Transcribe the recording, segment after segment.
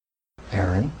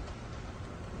Aaron,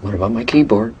 what about my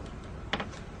keyboard?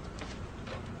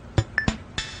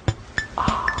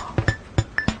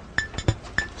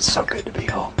 So good to be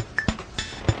home.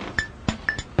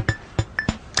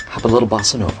 Have a little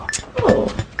bossa nova. Oh.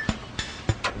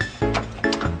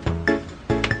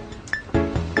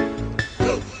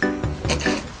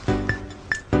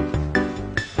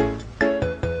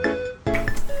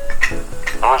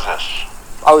 Who is this?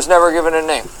 I was never given a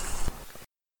name.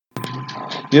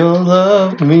 You'll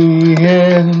love me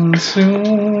and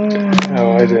soon.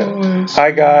 Oh, I did.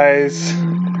 Hi, guys.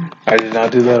 I did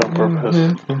not do that on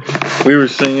purpose. We were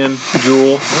singing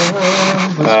Jewel.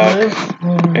 Wow.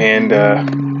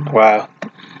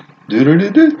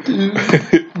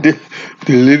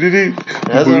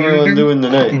 How's everyone doing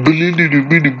tonight?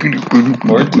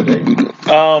 Or today?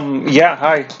 Yeah,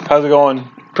 hi. How's it going?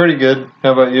 Pretty good.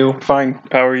 How about you? Fine.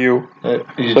 How are you?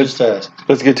 You just asked.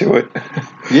 Let's get to it.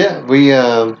 Yeah,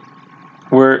 We're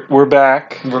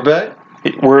back. we're back.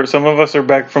 Some of us are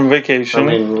back from vacation. I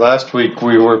mean, last week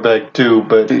we were back too,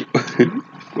 but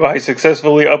I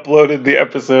successfully uploaded the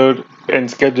episode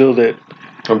and scheduled it.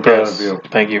 I'm proud of you.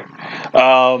 Thank you.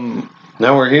 Now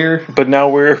we're here. But now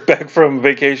we're back from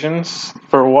vacations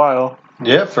for a while.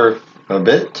 Yeah, for a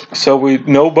bit. So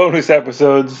no bonus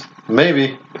episodes.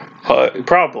 Maybe.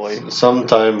 Probably.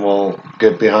 Sometime we'll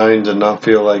get behind and not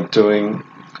feel like doing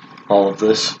all of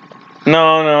this.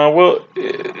 No. Well,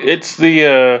 it's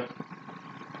the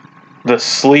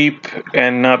sleep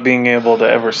and not being able to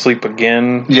ever sleep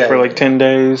again for like 10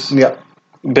 days. Yeah.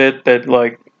 Bit that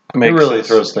It really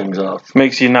throws things off.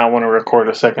 Makes you not want to record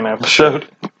a second episode.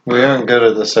 We aren't good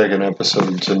at the second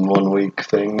episodes in 1 week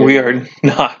thing. We are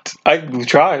not. I've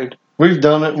tried. We've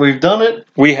done it.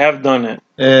 We have done it.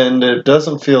 And it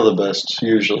doesn't feel the best,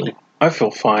 usually. I feel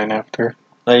fine after.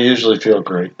 I usually feel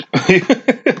great.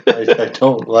 I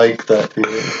don't like that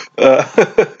feeling.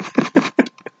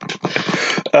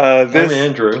 I'm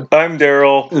Andrew. I'm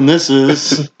Daryl. And this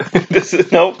is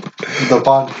nope. The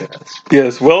podcast.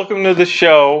 Yes, welcome to the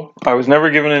show. I was never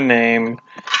given a name.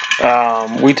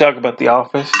 We talk about The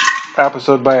Office,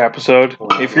 episode by episode.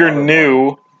 If you're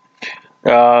new,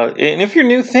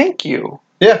 thank you.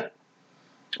 Yeah.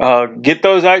 Get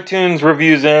those iTunes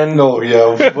reviews in. No,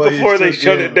 yeah. Before they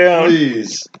shut it down.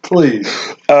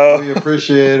 Please. We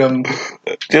appreciate them.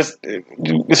 Just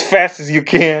as fast as you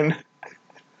can.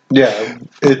 Yeah,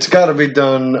 it's got to be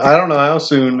done. I don't know how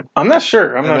soon. I'm not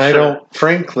sure. I don't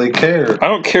frankly care. I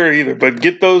don't care either, but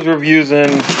get those reviews in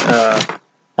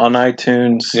on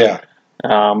iTunes. Yeah.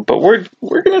 But we're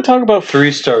going to talk about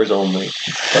 3 stars only.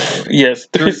 Yes.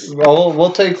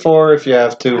 We'll take 4 if you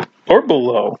have to. Or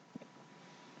below.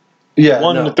 Yeah.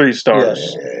 1 to 3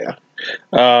 stars.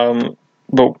 Yeah.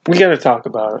 But we got to talk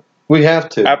about it. We have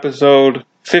to. Episode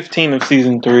 15 of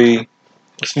season 3.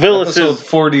 Episode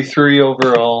 43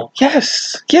 overall.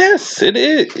 Yes, it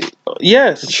is.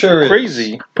 Yes, it sure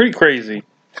crazy, is. Pretty crazy.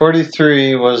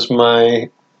 43 was my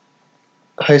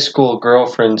high school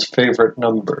girlfriend's favorite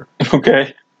number.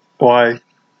 Okay, why?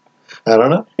 I don't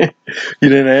know. You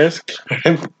didn't ask?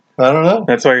 I don't know.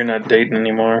 That's why you're not dating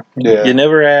anymore. Yeah. You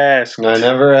never asked. I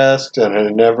never asked, and I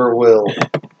never will.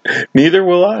 Neither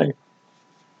will I.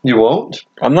 You won't?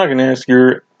 I'm not going to ask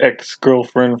your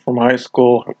ex-girlfriend from high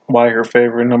school why her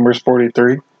favorite number is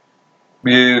 43.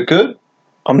 You could?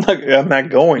 I'm not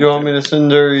going. You want me to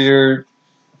send her your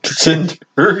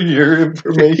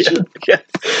information? Yes.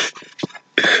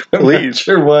 I'm not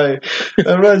sure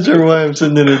why I'm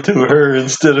sending it to her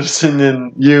instead of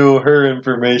sending you her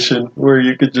information where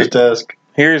you could just ask.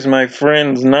 Here's my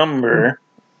friend's number.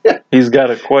 He's got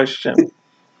a question.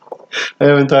 I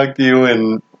haven't talked to you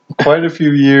in quite a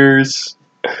few years.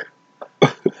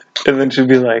 And then she'd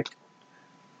be like,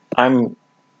 I'm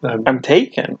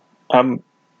taken. And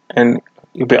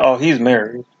you'd be, oh, he's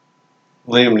married.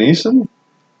 Liam Neeson?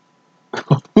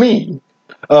 Me.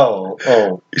 Oh.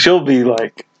 She'll be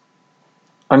like,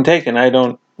 I'm taken. I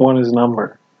don't want his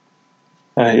number.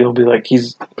 He'll be like,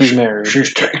 he's married.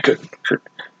 She's taken. She's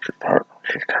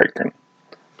taken.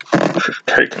 She's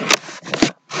taken.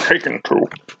 Taken too.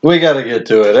 We gotta get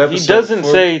to it. He doesn't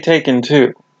say taken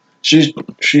too. She's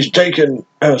taken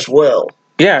as well.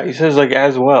 Yeah, he says like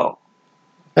as well.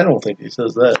 I don't think he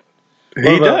says that.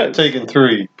 He does. Taken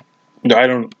 3. No, I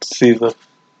don't see the.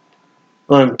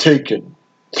 I'm taken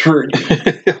 3.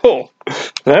 Oh,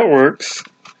 that works.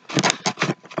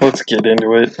 Let's get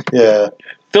into it. Yeah.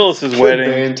 Phyllis's Good wedding.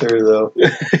 banter, though.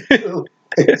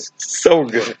 It's so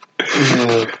good.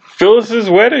 Yeah. Phyllis's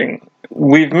wedding.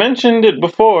 We've mentioned it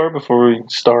before we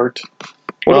start.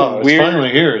 It's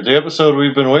finally here. The episode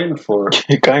we've been waiting for.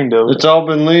 Kind of. It's all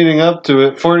been leading up to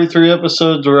it. 43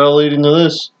 episodes were all leading to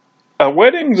this. A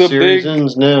wedding's a Series big.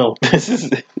 ends now. This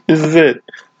is it.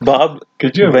 Bob.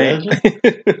 Could you Van. imagine?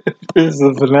 This is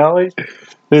the finale.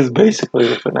 This is basically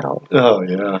the finale. Oh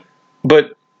yeah.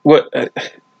 But what?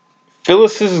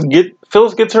 Phyllis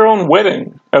gets her own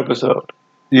wedding episode.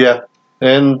 Yeah,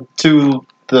 and to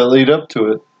the lead up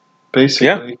to it,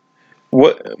 basically.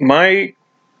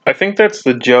 I think that's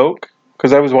the joke,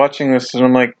 because I was watching this and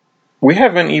I'm like, we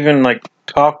haven't even like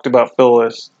talked about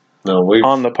Phyllis No,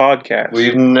 on the podcast.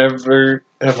 we've never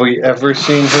have we ever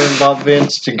seen her and Bob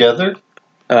Vance together?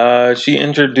 She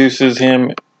introduces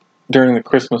him during the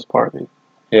Christmas party.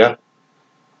 Yeah,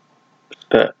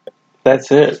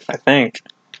 That's it, I think.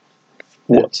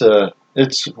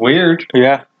 it's weird,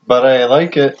 Yeah, but I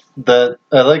like it. I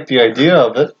like the idea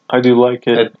of it. I do like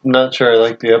it. I'm not sure I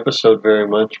like the episode very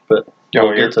much, but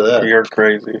we'll get to that. You're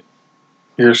crazy.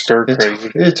 You're stir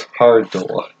crazy. It's hard to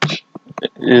watch.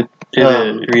 It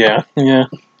is. Yeah.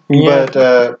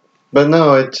 But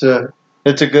no, it's a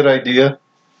good idea.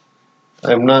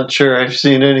 I'm not sure I've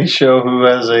seen any show who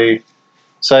has a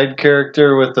side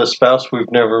character with a spouse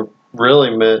we've never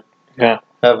really met. Yeah.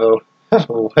 Have a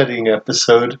wedding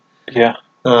episode. Yeah.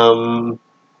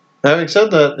 Having said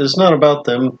that, it's not about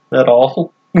them at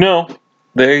all. No,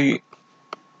 their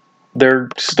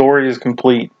story is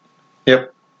complete.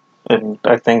 Yep. And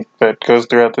I think that goes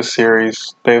throughout the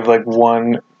series. They have like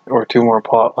one or two more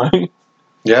plot lines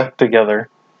Yeah, together.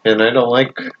 and I don't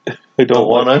like They the don't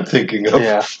one I'm thinking of.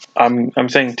 Yeah, I'm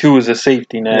saying two is a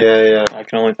safety net. Yeah. I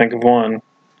can only think of one.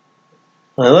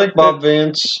 I like Bob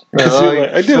Vance.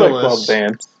 I do like Bob Phyllis.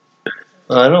 Vance.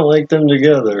 I don't like them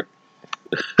together.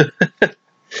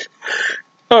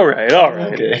 All right.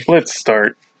 Okay. Let's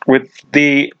start with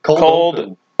the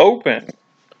cold open.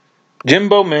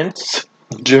 Jimbo Mints.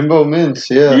 Jimbo Mints,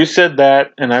 yeah. You said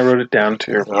that, and I wrote it down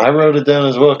too. I wrote it down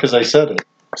as well because I said it.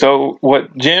 So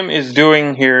what Jim is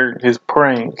doing here, his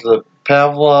prank. The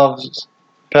Pavlov's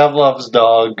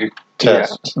dog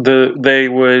test.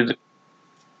 Yeah,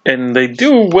 they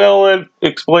do well at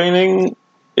explaining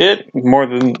it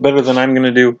better than I'm going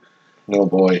to do. No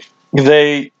boy.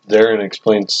 Darren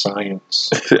explains science,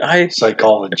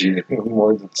 psychology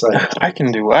more than science. I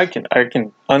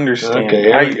can understand. Okay,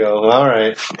 here we go. All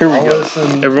right, Here we I'll go.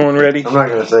 listen. Everyone ready? I'm not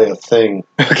gonna say a thing.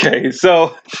 Okay,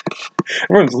 so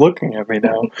everyone's looking at me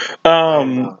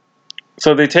now.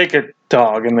 So they take a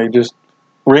dog and they just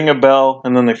ring a bell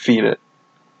and then they feed it.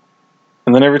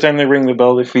 And then every time they ring the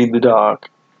bell, they feed the dog.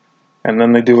 And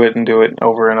then they do it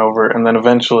over and over. And then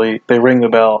eventually they ring the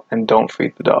bell and don't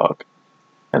feed the dog.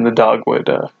 And the dog would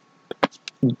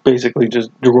basically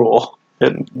just drool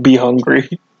and be hungry.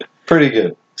 Pretty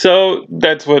good. So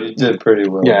that's what... You did pretty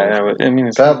well. Yeah, I mean...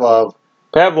 It's Pavlov.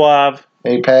 Hey,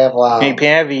 Hey, Pavlov. Hey,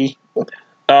 Pavy.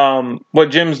 What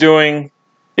Jim's doing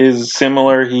is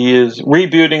similar. He is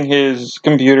rebooting his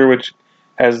computer, which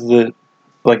has a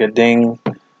ding,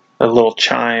 a little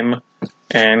chime,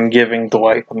 and giving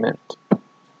Dwight a mint.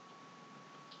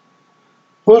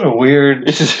 What a weird...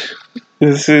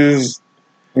 This is...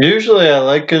 Usually I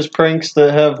like his pranks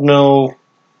that have no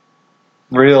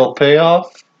real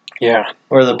payoff, Yeah.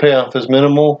 or the payoff is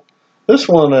minimal. This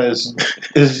one is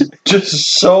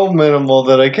just so minimal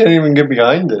that I can't even get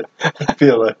behind it. I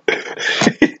feel like.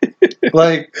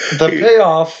 Like, the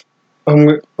payoff,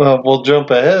 we'll jump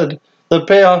ahead. The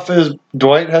payoff is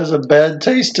Dwight has a bad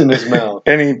taste in his mouth.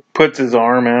 And he puts his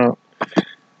arm out.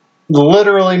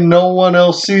 Literally no one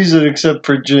else sees it except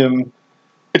for Jim.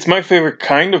 It's my favorite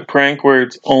kind of prank where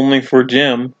it's only for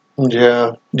Jim.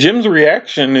 Yeah. Jim's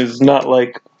reaction is not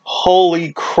like,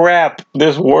 holy crap,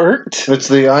 this worked. It's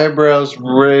the eyebrows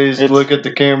raised, look at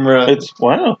the camera. It's,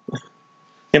 wow.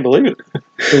 Can't believe it.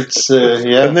 It's,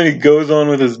 yeah. And then he goes on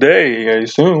with his day, I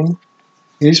assume.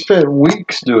 He spent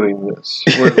weeks doing this,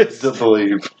 we're led to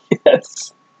believe.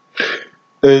 Yes.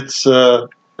 It's I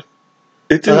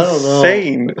don't know.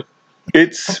 insane.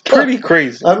 It's pretty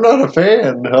crazy. I'm not a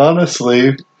fan,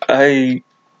 honestly. It's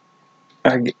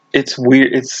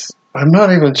weird. I'm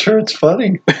not even sure it's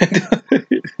funny. I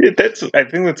think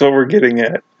that's what we're getting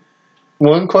at.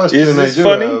 One question Is I this do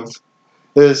funny? have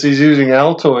is he's using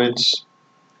Altoids.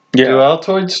 Yeah. Do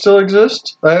Altoids still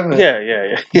exist? I haven't.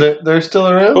 Yeah. They're still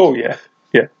around? Oh, yeah.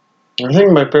 I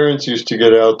think my parents used to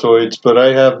get Altoids, but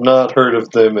I have not heard of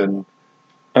them in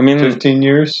I mean, 15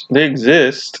 years. they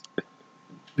exist.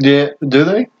 Yeah, do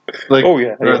they? Like, Oh,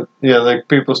 yeah. yeah, like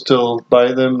people still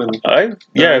buy them and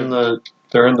they're in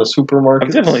the supermarket.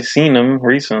 I've definitely seen them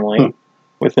recently.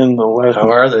 Within the last How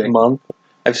are they? month.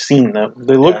 I've seen them.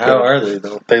 They look good. How are they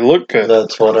though? They look good.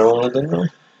 That's what I wanted to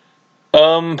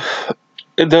know.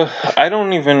 I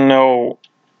don't even know.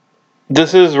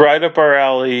 This is right up our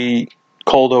alley.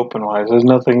 cold open wise. It has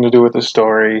nothing to do with the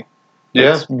story.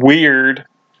 Yeah, It's weird,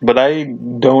 but I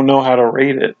don't know how to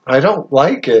rate it. I don't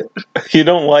like it. You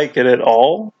don't like it at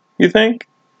all, you think?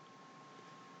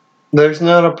 There's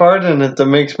not a part in it that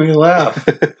makes me laugh.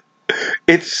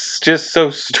 It's just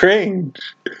so strange.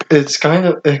 It kind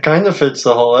of fits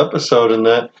the whole episode in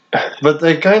that, but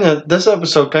this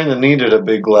episode kind of needed a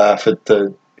big laugh at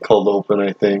the cold open.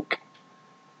 I think,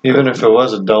 even if it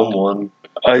was a dumb one,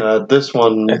 this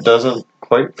one doesn't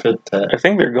quite fit that. I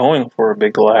think they're going for a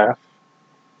big laugh.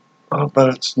 Oh,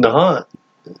 but it's not.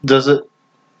 Does it?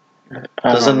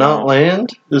 I Does it don't not know.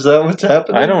 land? Is that what's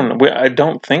happening? I don't know. I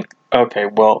don't think. Okay,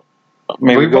 well,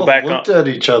 maybe we go both back looked on. at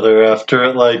each other after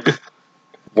it, like,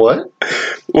 what?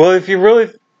 Well, if you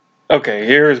really, okay,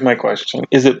 here's my question: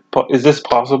 Is this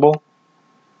possible?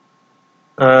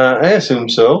 I assume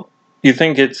so. You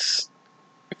think it's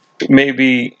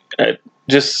maybe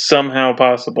just somehow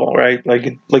possible, right?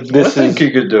 Like this I think is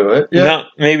you could do it. Yeah.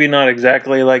 maybe not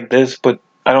exactly like this, but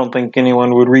I don't think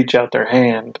anyone would reach out their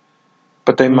hand,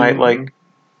 but they might like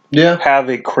Yeah. have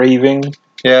a craving.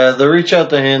 Yeah, the reach out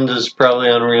the hand is probably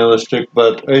unrealistic,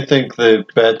 but I think the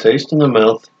bad taste in the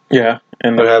mouth Yeah,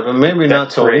 and would happen. Maybe that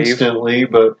not so crave. instantly,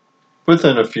 but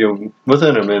within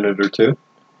a minute or two.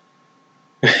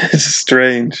 it's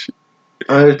strange.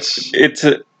 It's.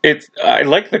 I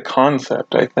like the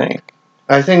concept. I think.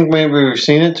 I think maybe we've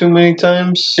seen it too many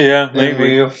times. Yeah, And maybe.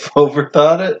 we have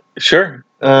overthought it. Sure.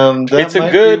 That It's a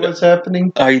might good- be what's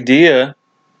happening. Idea.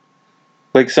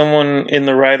 Like someone in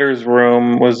the writer's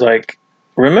room was like,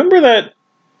 remember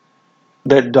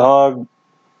that dog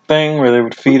thing where they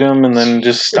would feed him and then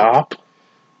just stop?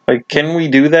 Like, can we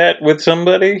do that with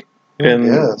somebody? And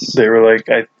Yes. they were like,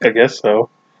 I guess so.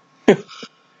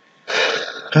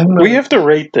 We have to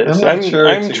rate this. I'm not sure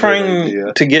it's a I'm good trying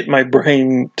idea. to get my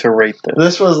brain to rate this.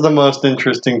 This was the most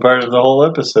interesting part of the whole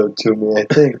episode to me, I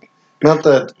think. Not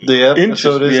that the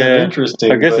episode isn't yeah.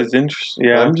 interesting. I guess but it's interesting.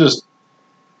 Yeah. I'm just.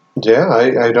 Yeah,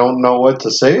 I don't know what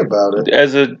to say about it.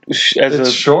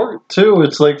 It's Short, too.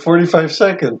 It's like 45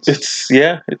 seconds.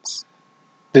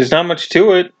 there's not much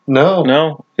to it. No.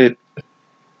 No,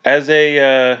 as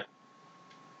a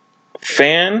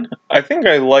fan, I think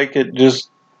I like it just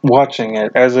watching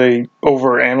it. As a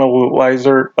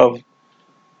overanalyzer of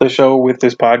the show with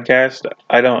this podcast,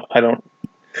 I don't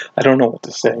know what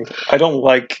to say. I don't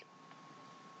like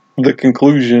the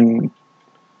conclusion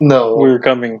No. we're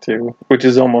coming to, which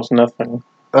is almost nothing.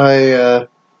 Yeah,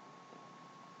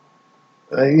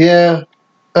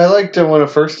 I liked it when I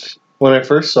first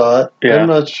saw it. Yeah. I'm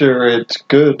not sure it's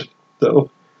good though.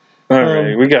 All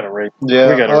right, we gotta rate.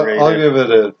 Yeah, We gotta rate I'll it. give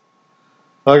it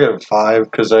I'll give it 5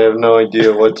 because I have no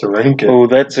idea what to rank it. Oh,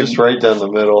 that's just right down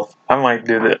the middle. I might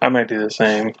do the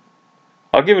same.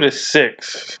 I'll give it a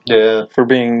 6 Yeah, for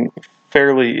being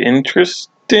fairly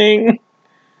interesting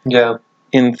yeah.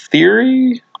 in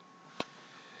theory.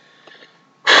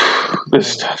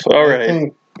 This stuff. All I right.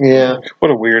 think, yeah, What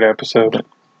a weird episode.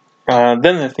 Then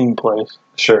the theme plays,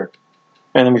 sure.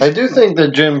 and then we. I do think the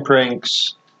gym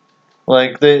pranks,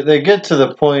 like they get to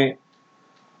the point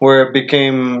where it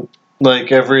became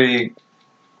like every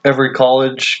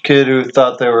college kid who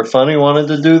thought they were funny wanted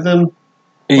to do them.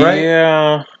 right?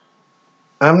 Yeah.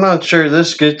 I'm not sure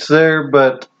this gets there,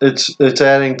 but it's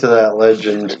adding to that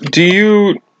legend.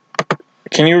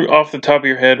 Can you off the top of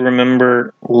your head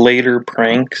remember later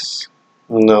pranks?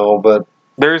 No, but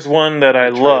There's one that I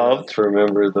try love. not to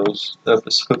remember those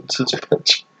episodes as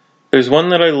much. There's one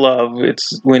that I love.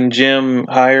 It's when Jim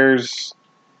hires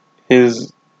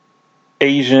his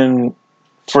Asian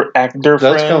actor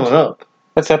friend. That's coming up.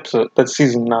 That's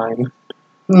season 9.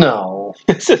 No.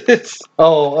 Yes, it is.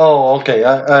 Oh, okay.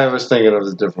 I was thinking of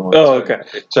the different one. Oh, Sorry. okay.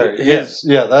 Sorry. Yes.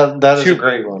 Yeah, that is a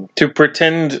great one. To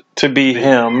pretend to be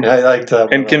him I like that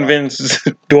one. and convince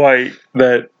Dwight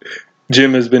that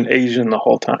Jim has been Asian the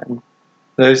whole time.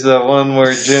 There's the one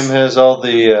where Jim has all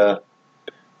the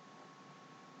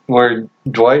where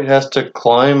Dwight has to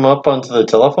climb up onto the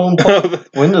telephone pole.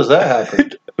 When does that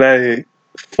happen?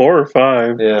 4 or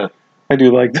 5. Yeah. I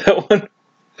do like that one.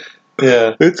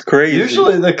 Yeah. It's crazy.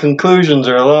 Usually the conclusions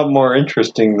are a lot more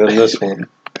interesting than this one.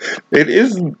 It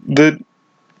is the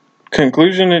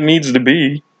conclusion it needs to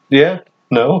be. Yeah?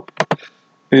 No?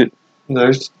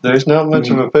 There's not much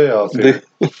of a payoff here.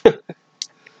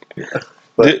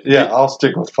 But yeah, I'll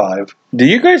stick with 5. Do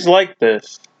you guys like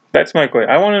this? That's my question.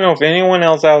 I want to know if anyone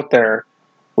else out there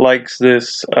likes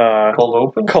this Cold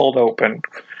open? cold open.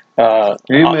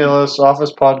 Email us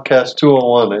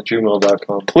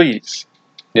officepodcast201@gmail.com. Please.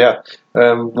 Yeah.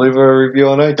 Leave a review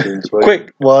on iTunes.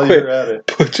 Quick, while quick. you're at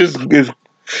it. Just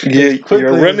As quickly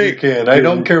you're as running. you can. I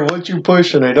don't care what you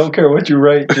push and I don't care what you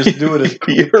write. Just do it as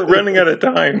quickly. You're running out of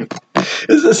time.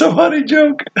 Is this a funny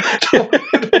joke?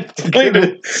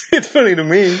 It's funny to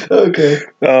me. Okay.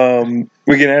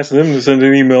 We can ask them to send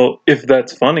an email if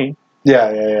that's funny.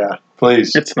 Yeah.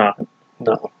 Please. It's not.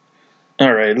 No.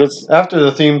 All right, let's. After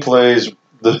the theme plays,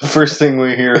 the first thing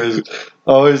we hear is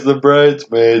always the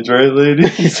bridesmaids, right,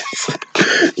 ladies?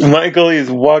 Michael is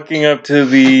walking up to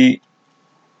the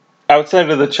outside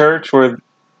of the church where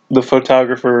the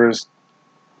photographer is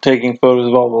taking photos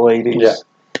of all the ladies.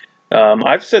 Yeah.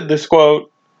 I've said this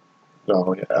quote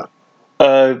Oh,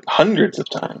 yeah. hundreds of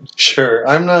times. Sure.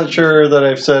 I'm not sure that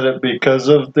I've said it because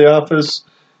of The Office.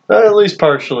 At least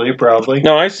partially, probably.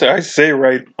 No, I say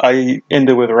right. I end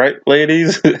it with right,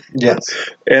 ladies. Yes.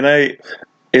 And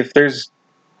if there's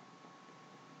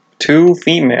two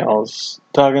females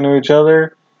talking to each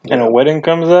other and a wedding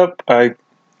comes up, I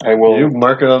will. You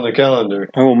mark it on the calendar.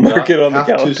 I will mark it on the Have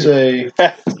calendar. to say,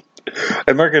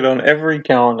 I mark it on every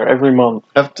calendar every month.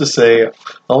 have to say,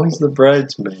 always the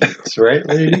bridesmaids, right,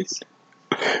 ladies?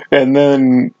 And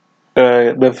then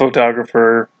the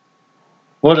photographer.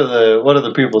 What do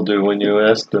the people do when you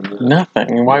ask them that?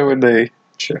 Nothing. Why would they?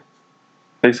 Sure.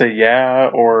 They say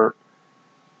yeah, or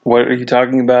what are you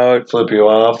talking about? Flip you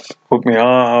off. Put me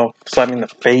off. Slap me in the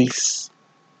face.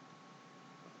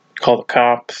 Call the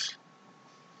cops.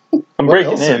 I'm What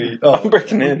breaking else are in. you- oh. I'm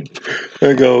breaking in.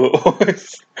 I go,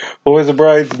 always the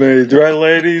bridesmaids, right,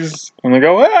 ladies? And they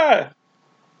go,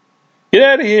 get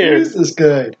out of here. Who's this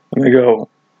guy? And they go,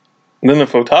 and then the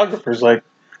photographer's like,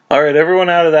 all right, everyone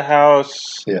out of the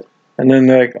house. Yeah. And then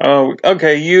they're like, oh,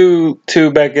 okay, you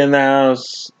two back in the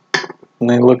house. And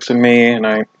he looks at me, and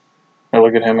I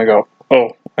look at him and go,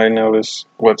 oh, I notice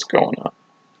what's going on.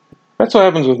 That's what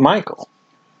happens with Michael.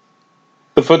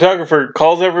 The photographer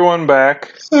calls everyone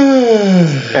back,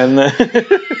 and then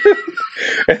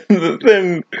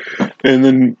and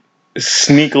then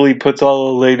sneakily puts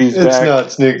all the ladies It's back. not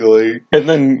sneakily. And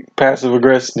then passive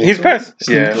aggressive. He's passive.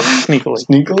 Yeah, sneakily.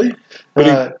 Sneakily? But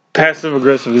he passive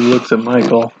aggressively looks at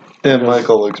Michael, And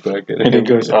Michael looks back at him. and he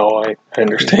goes, "Oh, I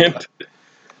understand."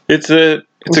 It's a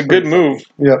good move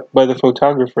Yep. by the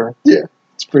photographer.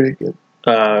 It's pretty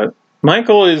good.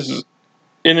 Michael is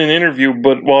in an interview,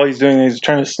 but while he's doing it, he's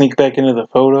trying to sneak back into the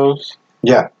photos.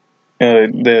 Yeah.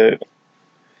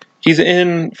 He's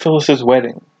in Phyllis's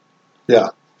wedding.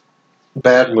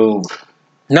 Bad move.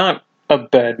 Not a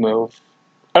bad move.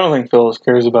 I don't think Phyllis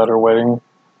cares about her wedding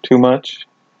too much.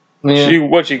 Yeah.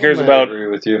 What she cares I about agree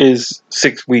with you. is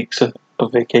 6 weeks of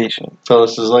vacation.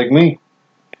 Phyllis is like me,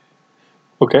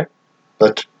 Okay.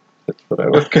 but that's what I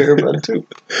would care about too.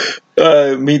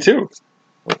 Me too.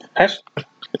 This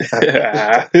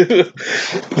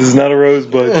is not a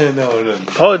rosebud. No.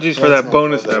 Apologies for that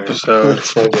bonus episode.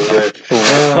 That's not good.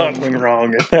 A lot went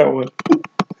wrong in that one.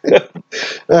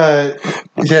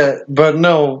 Yeah, but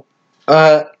no.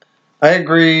 I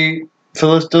agree.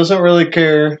 Phyllis doesn't really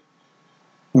care.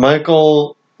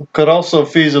 Michael could also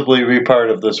feasibly be part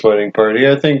of this wedding party.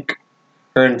 I think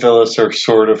her and Phyllis are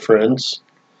sort of friends.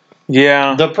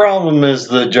 Yeah. The problem is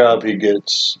the job he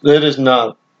gets. It is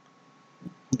not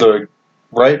the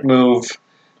right move,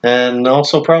 and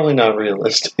also probably not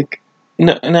realistic.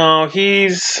 No,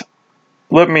 he's.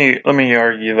 Let me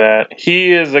argue that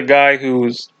he is a guy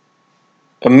who's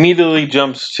immediately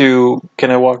jumps to,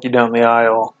 "Can I walk you down the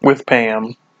aisle?" with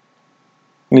Pam,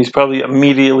 and he's probably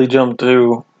immediately jumped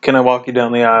to, "Can I walk you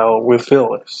down the aisle?" with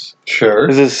Phyllis. Sure.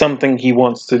 This is something he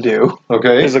wants to do.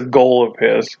 Okay. Is a goal of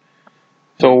his.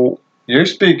 So You're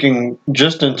speaking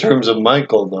just in terms of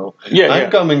Michael, though. yeah,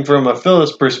 I'm coming from a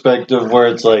Phyllis perspective where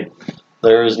it's like,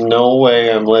 there is no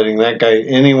way I'm letting that guy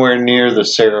anywhere near the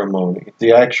ceremony,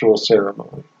 the actual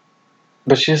ceremony.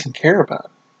 but she doesn't care about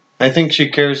it. I think she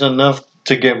cares enough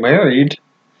to get married.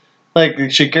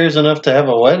 Like, she cares enough to have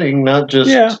a wedding, not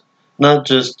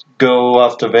just go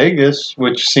off to Vegas,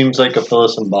 which seems like a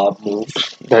Phyllis and Bob move.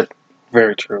 That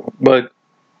very true. But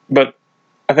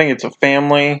I think it's a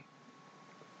family.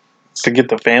 It's to get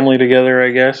the family together,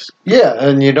 I guess. Yeah,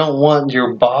 and you don't want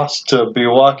your boss to be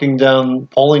walking down,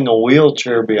 pulling a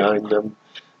wheelchair behind them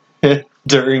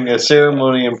during a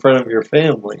ceremony in front of your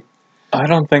family. I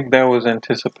don't think that was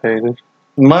anticipated.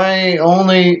 My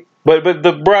only... But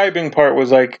the bribing part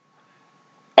was like,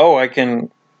 oh, I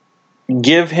can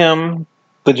give him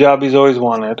the job he's always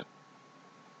wanted,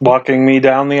 walking me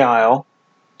down the aisle,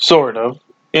 sort of,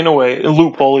 in a way, a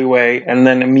loophole way, and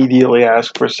then immediately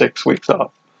ask for 6 weeks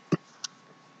off.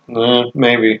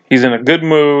 Maybe. He's in a good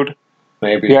mood.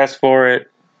 Maybe. He asked for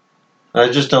it. I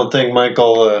just don't think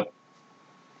Michael...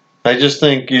 I just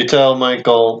think you tell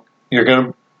Michael, you're going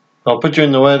to I'll put you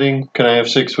in the wedding. Can I have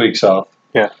 6 weeks off?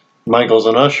 Yeah. Michael's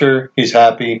an usher. He's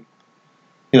happy.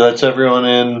 He lets everyone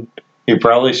in. He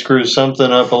probably screws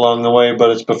something up along the way,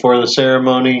 but it's before the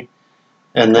ceremony.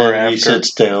 And Or then after. he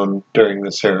sits down during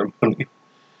the ceremony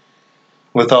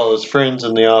with all his friends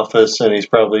in the office, and he's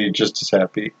probably just as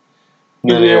happy.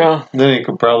 And then Yeah. then he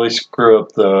could probably screw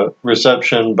up the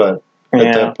reception, but at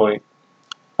Yeah. that point,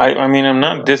 I mean, I'm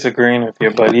not disagreeing with you,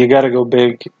 but you got to go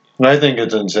big. I think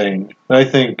it's insane. I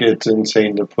think it's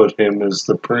insane to put him as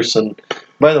the person.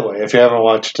 By the way, if you haven't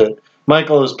watched it,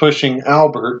 Michael is pushing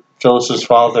Albert, Phyllis's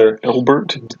father,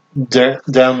 Albert.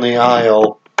 down the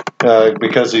aisle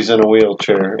because he's in a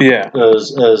wheelchair. Yeah.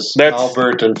 As That's-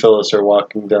 Albert and Phyllis are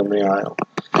walking down the aisle,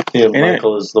 and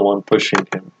Michael is the one pushing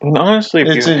him. And honestly,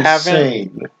 It's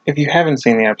insane. if you haven't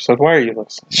seen the episode, why are you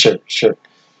listening? Sure.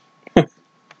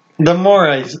 The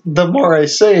more I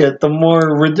say it, the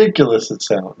more ridiculous it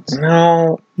sounds.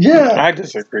 No, Yeah. I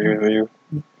disagree with you.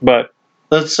 But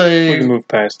Let's we say can move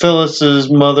past it.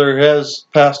 Phyllis's mother has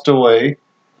passed away.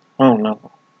 Oh no.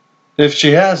 If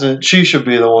she hasn't, she should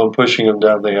be the one pushing him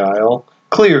down the aisle.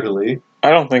 Clearly.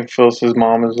 I don't think Phyllis's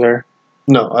mom is there.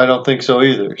 No, I don't think so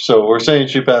either. So we're saying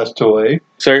she passed away.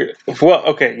 So, well,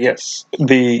 okay, yes.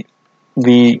 The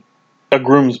a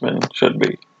groomsman should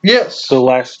be. Yes. The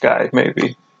last guy,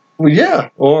 maybe. Well, yeah.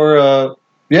 Or,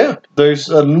 yeah. There's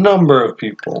a number of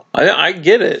people. I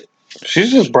get it.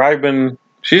 She's just bribing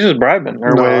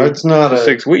her No, way it's not to a...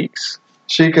 6 weeks.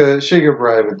 She could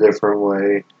bribe a different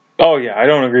way. Oh yeah, I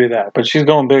don't agree with that, but she's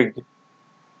going big.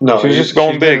 No, She's just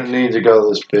going she big. didn't need to go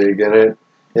this big, and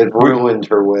it ruined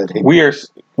her wedding. We are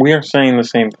saying the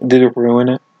same. Did it ruin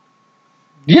it?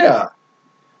 Yeah.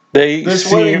 They This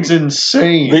seem wedding's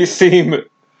insane. they seem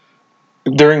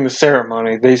during the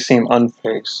ceremony they seem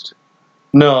unfazed.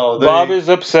 No, Bob is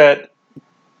upset.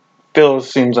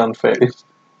 Phyllis seems unfazed.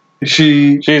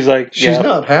 she's She's like, yeah.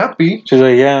 not happy She's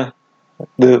like, yeah.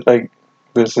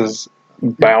 This is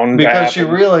bound to because she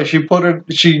happen. realized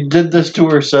she did this to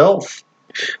herself.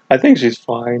 I think she's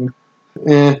fine.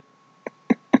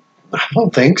 I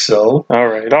don't think so. All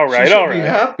right. She should be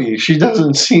happy. She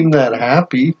doesn't seem that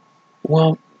happy.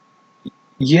 Well,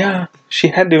 yeah, she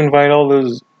had to invite all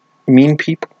those mean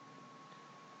people.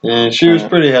 And she was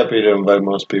pretty happy to invite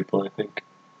most people, I think.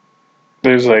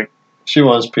 There's like, She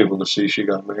wants people to see she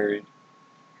got married.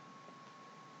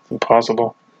 it's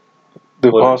impossible. The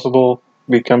What? possible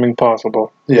becoming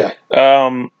possible. Yeah.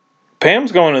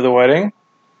 Pam's going to the wedding.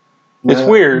 It's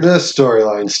weird. This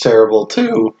storyline's terrible,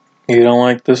 too. You don't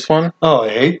like this one? Oh, I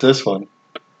hate this one.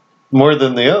 More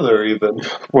than the other, even.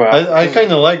 Well, I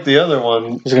kind of like the other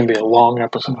one, it's going to be a long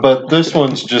episode. but this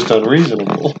one's just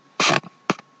unreasonable.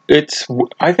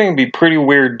 I think it'd be pretty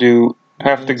weird to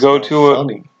have to It's go not to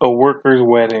funny. a worker's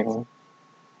wedding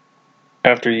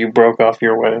after you broke off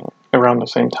your wedding around the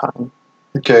same time.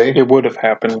 Okay. It would have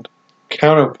happened.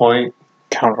 Counterpoint.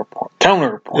 Counterpoint.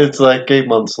 It's like 8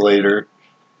 months later.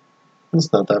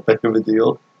 It's not that big of a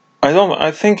deal.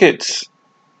 I think it's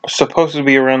supposed to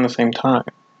be around the same time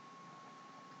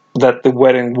that the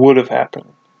wedding would have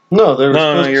happened. No, there was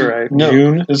No, supposed you're to, right. No,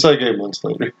 June? it's like 8 months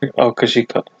later. Oh, because she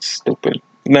cut. Stupid.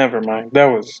 Never mind. That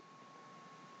was...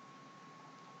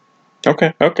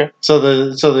 Okay. So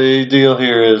the deal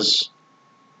here is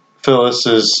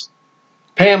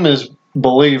Pam is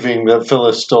believing that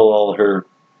Phyllis stole all her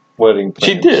wedding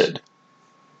plans. She did.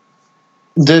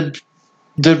 Did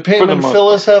For Pam the and most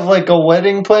Phyllis have like a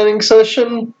wedding planning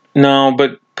session? No,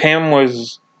 but Pam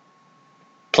was...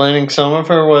 Planning some of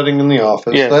her wedding in the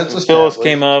office. Yeah, That's Phyllis established.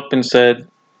 came up and said,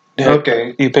 "Hey,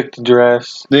 Okay. you picked the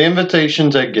dress." The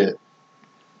invitations I get.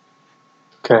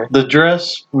 Okay. The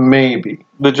dress, maybe.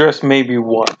 The dress may be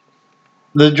what?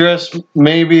 The dress,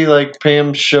 maybe like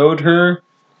Pam showed her.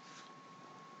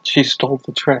 She stole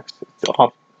the dress. It's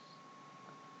off.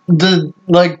 Did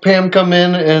like Pam come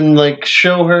in and like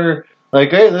show her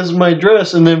like, hey, this is my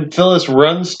dress, and then Phyllis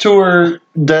runs to her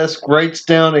desk, writes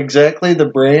down exactly the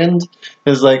brand,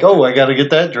 is like, oh, I got to get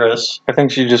that dress. I think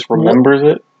she just remembers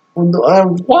it.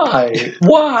 Why?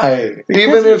 Why?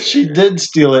 Even if she did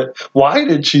steal it, why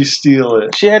did she steal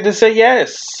it? She had to say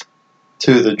yes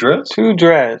To the dress? to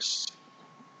dress.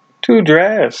 To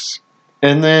dress.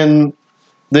 And then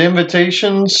the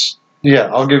invitations, yeah,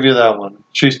 I'll give you that one.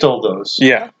 She stole those.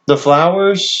 Yeah. The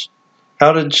flowers,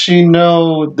 how did she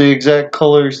know the exact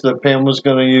colors that Pam was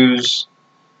going to use?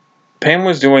 Pam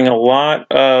was doing a lot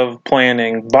of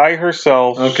planning by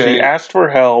herself. Okay. She asked for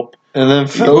help. And then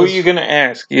Who are Phyllis, you going to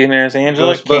ask? You're going to ask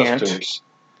Angela Kant. Ghostbusters.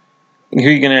 Who are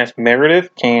you going to ask?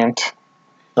 Meredith Kant.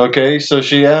 Okay, so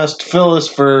she asked Phyllis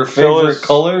for favorite Phyllis-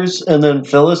 colors, and then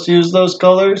Phyllis used those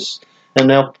colors, and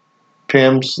now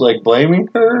Pam's like blaming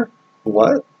her.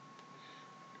 What?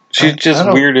 She's just I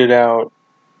don't- weirded out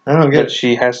I don't that get.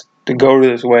 she has to go to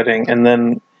this wedding, and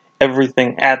then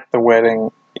everything at the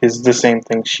wedding is the same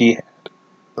thing she had.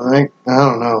 I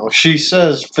don't know. She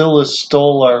says Phyllis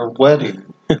stole our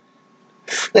wedding.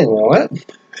 Hey, what?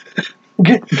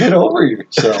 Get over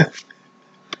yourself.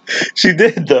 She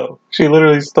did, though. She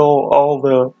literally stole all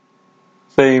the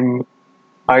same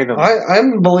items.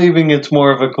 I'm believing it's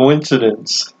more of a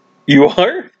coincidence. You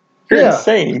are? You're Yeah.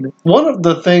 insane. One of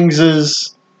the things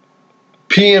is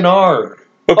P and R.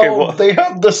 Okay, Oh, well, they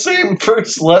have the same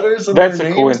first letters in that's their a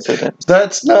names. coincidence.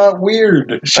 That's not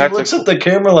weird. She That's looks a- at the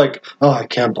camera like, "Oh, I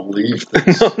can't believe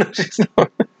this. No, she's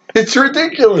not. It's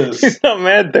ridiculous." She's not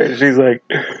mad there. She's like,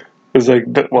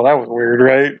 well, that was weird,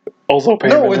 right? Also, Pam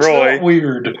No, and it's Roy. not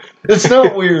weird. It's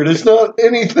not weird. It's not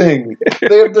anything.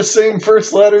 They have the same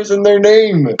first letters in their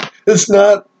name. It's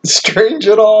not strange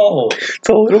at all. It's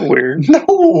a little weird.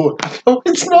 No,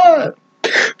 it's not.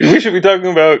 We should be talking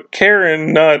about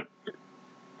Karen not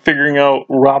figuring out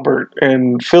Robert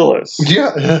and Phyllis.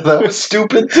 Yeah, that was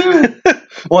stupid too.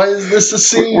 Why is this a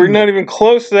scene? We're not even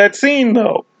close to that scene,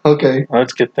 though. Okay,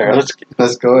 Let's get there. Let's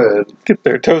let's go ahead. get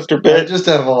there. Toaster I bit. just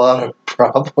have a lot of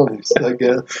problems, I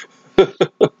guess.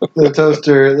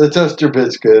 The toaster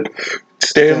bit's good.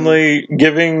 Stanley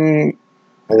giving.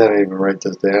 I didn't even write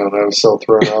this down. I was so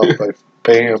thrown off by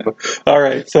Pam. All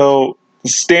right, so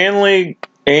Stanley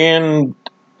and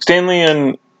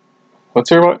what's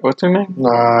her name?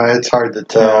 Nah, it's hard to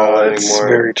tell No, anymore. it's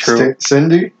very true.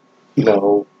 Cindy?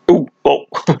 No. Ooh, oh,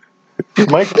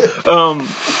 Mike.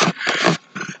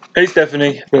 Hey,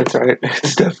 Stephanie. That's right.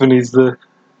 Stephanie's the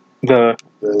The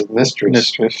mistress.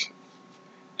 mistress.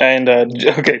 And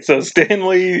okay, so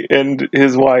Stanley and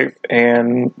his wife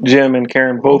and Jim and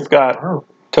Karen both got Oh,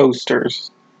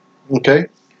 toasters, okay.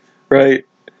 right?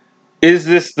 Is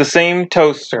this the same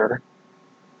toaster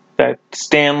that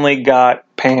Stanley got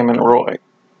Pam and Roy?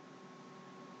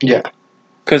 Yeah.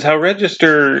 Because how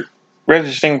registering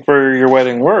for your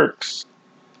wedding works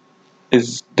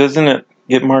is, doesn't it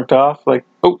get marked off like,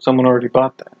 oh, someone already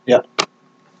bought that?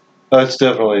 That's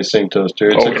definitely the same toaster.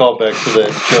 It's Oh. a callback to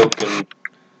that joke in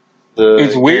the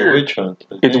It's weird. Witch Hunt.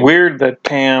 I It's think. weird that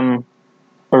Pam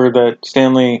or that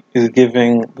Stanley is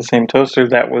giving the same toaster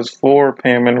that was for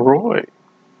Pam and Roy.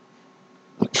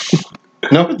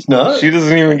 No, it's not. She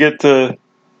doesn't even get to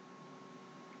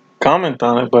comment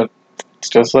on it, but it's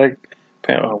just like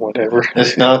Pam, oh, whatever.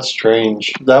 It's not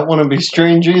strange. That wouldn't be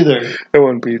strange either. It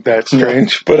wouldn't be that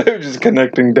strange, but I was just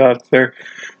connecting dots there.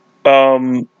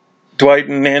 Dwight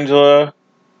and Angela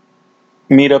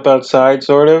meet up outside,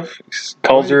 sort of.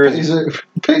 Calls her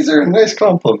Pays her a nice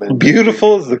compliment.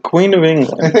 beautiful as the Queen of I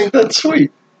England. think that's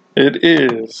sweet. It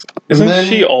is. Isn't then-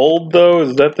 she old, though?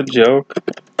 Is that the joke?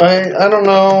 I don't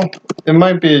know. It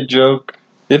might be a joke.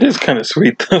 It is kind of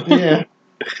sweet, though. Yeah.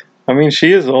 I mean,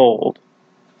 she is old.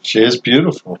 She is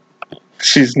beautiful.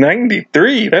 She's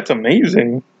 93. That's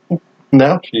amazing.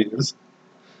 Now she is.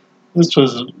 This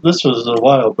was a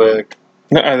while back.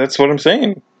 No, that's what I'm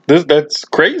saying. That's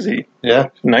crazy. Yeah.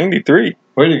 93.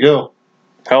 Way to go.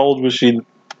 How old was she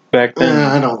back then?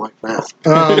 I don't like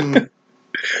math.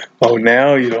 Oh,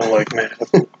 now you don't like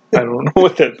math. I don't know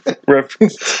what that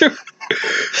reference to.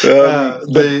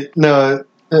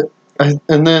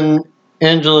 And then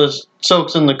Angela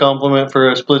soaks in the compliment for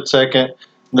a split second,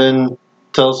 then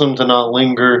tells him to not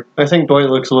linger. I think Dwight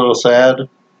looks a little sad,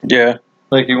 Yeah.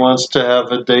 like he wants to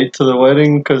have a date to the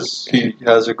wedding because he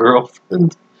has a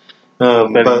girlfriend.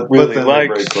 That he really then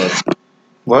likes. they break up.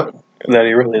 What? That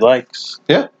he really likes.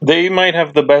 Yeah. They might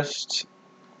have the best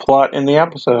plot in the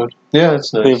episode. Yeah,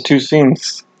 it's nice. They have 2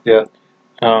 scenes. Yeah.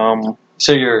 Um,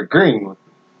 So you're agreeing with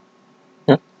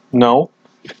no.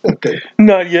 me? Okay.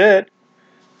 Not yet.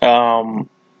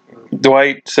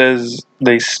 Dwight says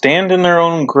they stand in their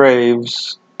own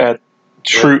graves at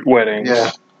Schrute weddings.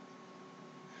 Yeah.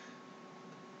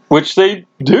 Which they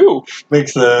do.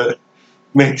 Makes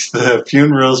the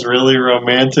funerals really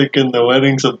romantic and the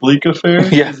weddings a bleak affair.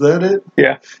 Yeah. Is that it?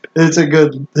 Yeah.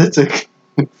 It's a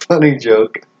funny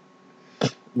joke.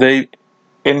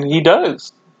 And he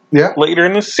does. Yeah. Later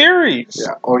in the series.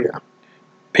 Yeah. Oh yeah.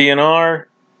 P&R.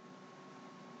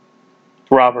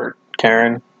 Robert.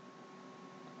 Karen.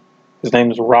 His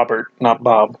name is Robert, not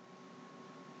Bob.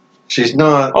 She's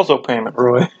not. Also Pam and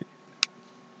Roy.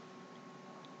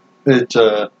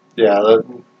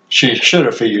 She should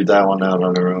have figured that one out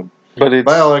on her own. But it's...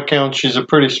 By all accounts, she's a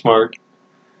pretty smart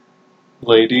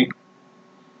lady.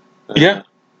 Yeah.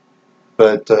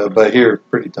 But here,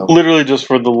 pretty dumb. Literally just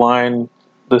for the line,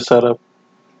 the setup,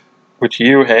 which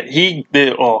you had. He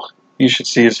did. Oh, you should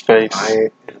see his face. I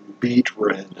am beet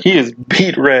red. He is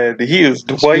beet red. He is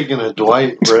Dwight. Speaking of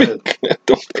Dwight Red.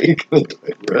 Speaking of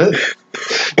Dwight Red.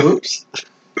 Oops.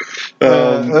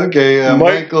 Okay,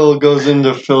 Michael goes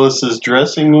into Phyllis's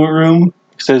dressing room.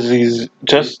 Says he's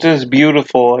just as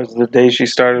beautiful as the day she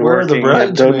started Where are the working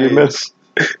at bridesmaids?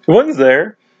 WMS. One's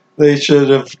there. They should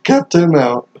have kept him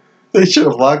out. They should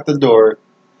have locked the door.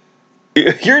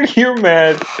 You're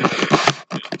mad.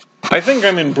 I think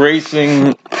I'm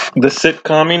embracing the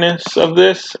sitcominess of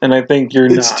this, and I think you're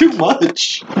It's not. too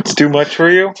much. It's too much for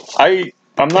you.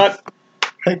 I'm not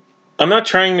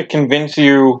trying to convince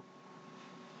you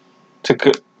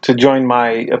to join my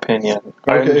opinion.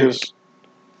 I'm Okay. just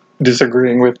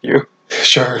disagreeing with you.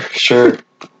 Sure.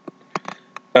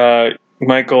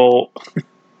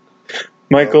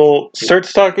 Michael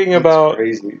starts talking It's about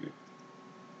crazy.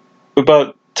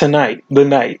 tonight, the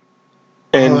night,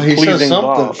 and He says pleasing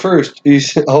something Bob. first. He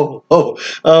said,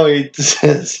 he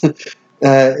says,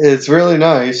 it's really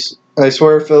nice. I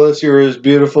swear, Phyllis, you were as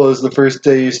beautiful as the first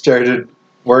day you started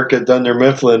work at Dunder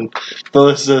Mifflin.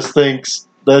 Phyllis says, thanks.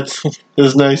 That's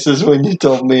as nice as when you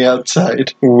told me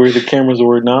outside. Where the cameras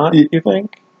were not, you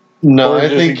think? No, Or I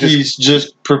does think he he's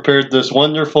just prepared this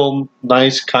wonderful,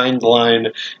 nice, kind line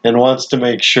and wants to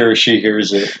make sure she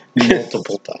hears it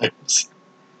multiple times.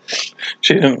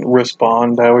 She didn't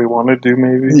respond how he wanted to,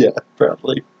 maybe. Yeah,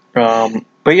 probably.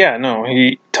 But yeah, no,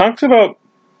 he talks about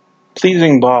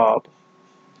pleasing Bob.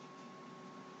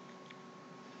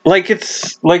 Like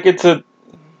it's a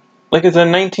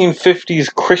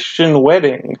 1950s Christian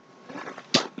wedding.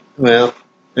 Well,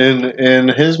 in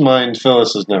his mind,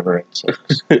 Phyllis has never had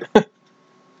sex.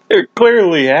 They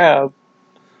clearly have.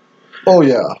 Oh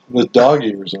yeah, with dog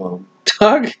ears on.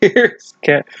 Dog ears,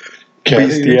 cat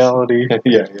bestiality.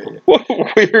 Yeah. What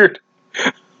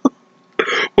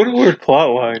a weird plot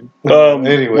line.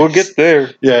 Anyways. We'll get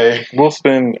there. Yeah. We'll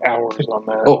spend hours on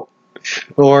that. Oh,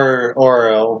 or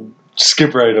I'll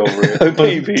skip right over it.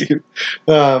 Maybe.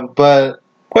 But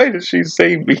Why does she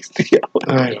say bestiality?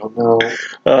 I don't know.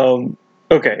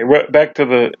 Okay, back to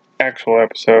the actual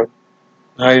episode.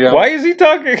 I don't. Why is he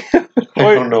talking?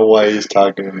 I don't know why he's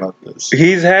talking about this.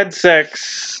 He's had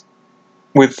sex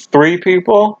with 3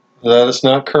 people. That is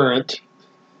not current.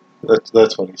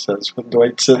 That's what he says when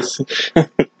Dwight says.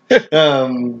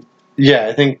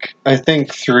 Yeah, I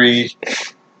think 3.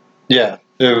 Yeah,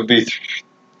 it would be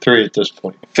 3 at this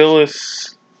point.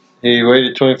 Phyllis, He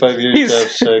waited 25 years to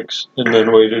have sex, and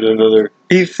then waited another.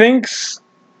 he thinks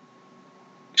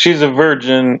she's a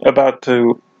virgin about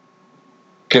to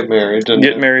Get married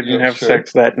and have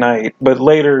sex that night, but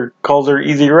later calls her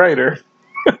Easy Rider,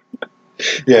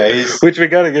 Yeah, he's which we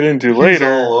got to get into later.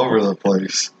 all over the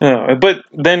place. But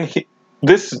then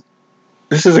this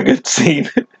is a good scene.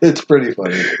 It's pretty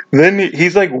funny. Then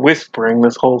he's like whispering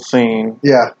this whole scene,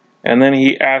 Yeah, and then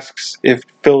he asks if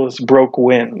Phyllis broke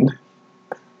wind.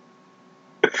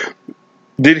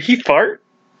 Did he fart?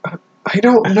 I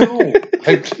don't know.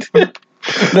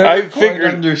 I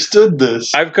figured- understood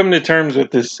this. I've come to terms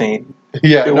with this scene.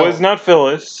 Yeah, It was not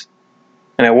Phyllis,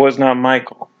 and it was not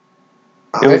Michael.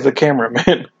 It was the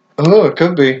cameraman. Oh, it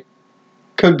could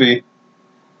be,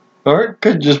 or it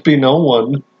could just be no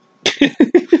one.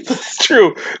 It's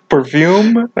true.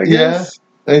 Perfume, I guess.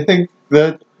 I think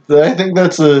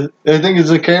it's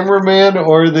the cameraman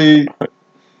or the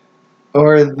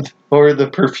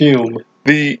perfume.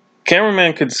 The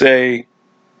cameraman could say,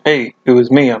 "Hey, it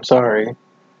was me. I'm sorry,"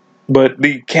 but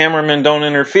the cameramen don't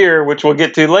interfere, which we'll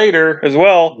get to later as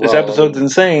well. This Well, episode's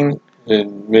insane.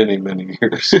 In many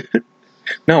years.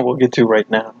 No, we'll get to right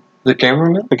now. The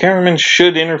cameraman? The cameraman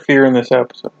should interfere in this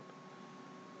episode.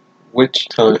 Which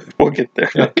time? We'll get there.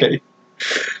 Okay.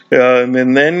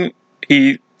 And then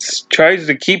he tries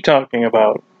to keep talking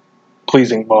about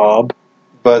pleasing Bob.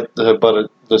 But the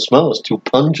smell is too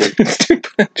pungent, It's too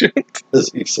pungent. as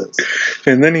he says.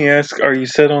 And then he asks, "Are you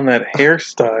set on that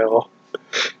hairstyle?"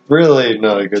 Really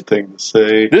not a good thing to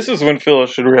say. This is when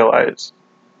Phyllis should realize,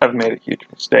 I've made a huge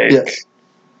mistake. Yes.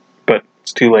 But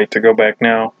it's too late to go back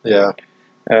now. Yeah.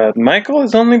 Michael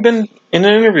has only been, in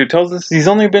an interview, tells us he's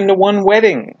only been to 1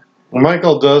 wedding.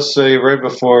 Michael does say right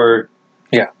before.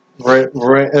 Yeah. Right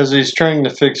as he's trying to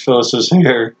fix Phyllis's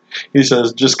hair, he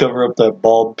says, "Just cover up that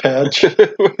bald patch."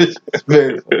 It's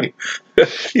very funny.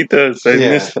 He does. I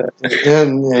missed that.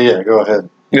 And yeah, go ahead.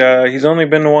 He's only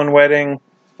been to 1 wedding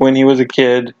when he was a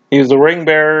kid. He was the ring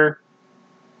bearer,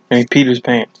 and he peed his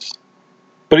pants.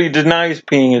 But he denies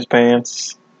peeing his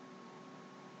pants.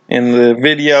 In the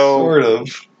video, Sort of.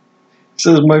 He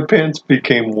says, "My pants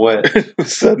became wet."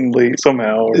 suddenly,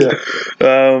 somehow.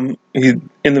 Yeah. He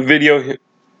in the video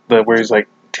where he's like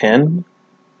 10,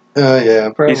 Yeah,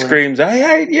 probably. he screams, "I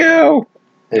hate you!"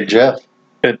 Hey, Jeff.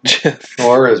 Jeff,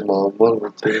 Or his mom, one of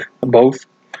the two. both.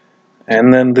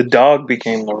 And then the dog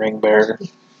became the ring bearer.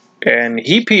 And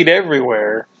he peed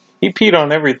everywhere. He peed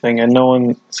on everything, and no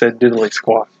one said diddly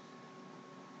squat.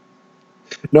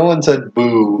 No one said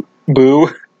boo. Boo.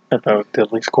 I thought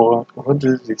diddly squat. What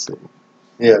did he say?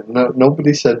 Yeah,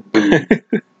 nobody said boo.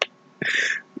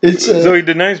 It's So he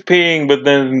denies peeing, but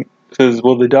then says,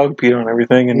 well, the dog peed on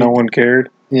everything, and no one cared.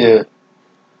 yeah.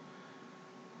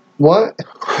 What?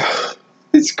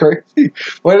 It's crazy.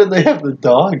 Why did they have the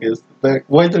dog as the back?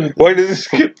 Why does it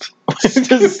skip? Why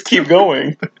does it keep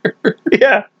going?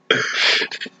 Yeah.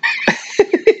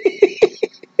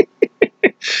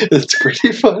 It's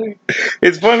pretty funny.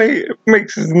 It's funny. It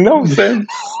makes no sense.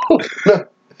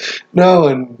 No,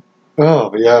 and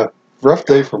oh yeah, rough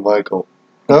day for Michael.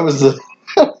 That was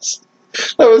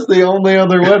the only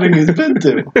other wedding he's been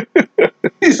to.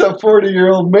 He's a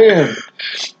 40-year-old man.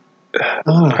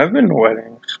 I've been to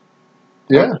weddings.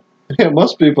 Yeah,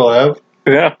 most people have.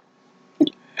 Yeah.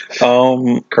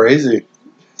 Crazy.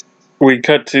 We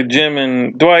cut to Jim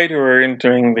and Dwight, who are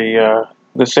entering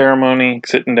the ceremony,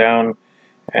 sitting down,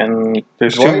 and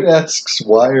there's Dwight asks,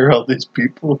 "Why are all these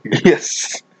people here?"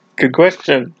 Yes. Good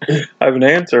question. I have an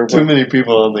answer. Too many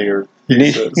people on the earth.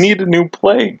 He says. Need a new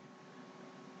plague.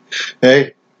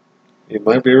 Hey, you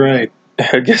might be right.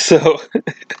 I guess so.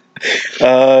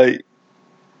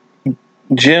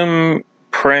 Jim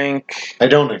prank. I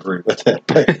don't agree with that.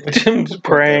 But Jim's put that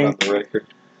prank. on the record.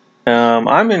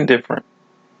 I'm indifferent.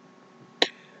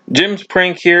 Jim's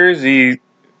prank here is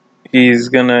he's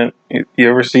gonna. You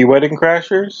ever see Wedding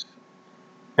Crashers?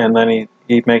 And then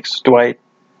he makes Dwight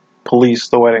police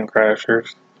the Wedding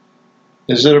Crashers.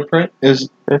 Is it a prank?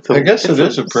 I guess it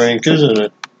is a prank, isn't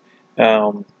it?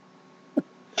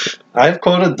 I've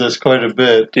quoted this quite a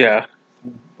bit. Yeah.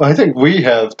 I think we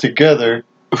have together.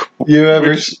 You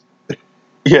ever seen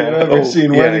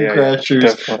Wedding Crashers?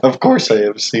 Definitely. Of course, I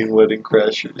have seen Wedding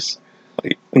Crashers.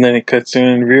 And then he cuts to an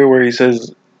interview where he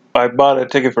says, "I bought a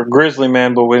ticket for Grizzly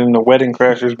Man, but went into Wedding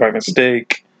Crashers by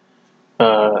mistake.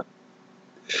 I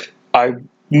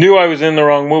knew I was in the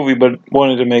wrong movie, but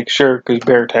wanted to make sure because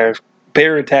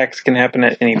bear attacks can happen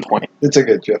at any point." It's a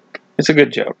good joke. It's a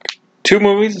good joke. 2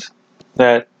 movies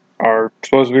that are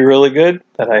supposed to be really good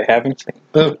that I haven't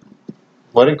seen.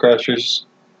 Wedding Crashers,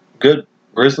 good.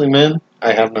 Grizzly Man,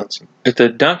 I have not seen. It's a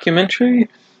documentary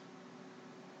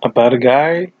about a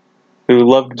guy who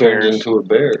loved Turned bears. into a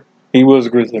bear. He was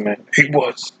Grizzly Man. He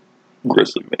was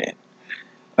Grizzly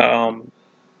Man.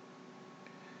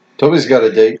 Toby's got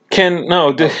a date.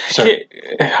 Sorry.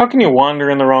 How can you wander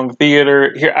in the wrong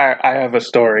theater? Here, I have a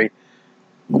story.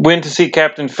 Went to see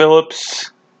Captain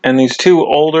Phillips, and these 2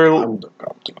 older...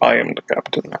 I am the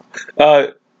captain now.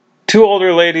 2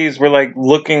 older ladies were, like,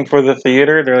 looking for the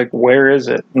theater. They're like, where is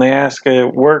it? And they ask a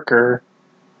worker,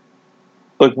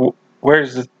 like,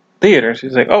 where's the theater?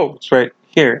 She's like, oh, it's right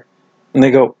here. And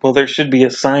they go, well, there should be a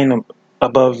sign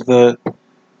above the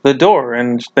door.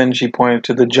 And then she pointed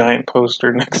to the giant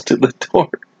poster next to the door.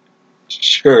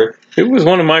 Sure. It was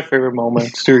one of my favorite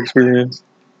moments to experience.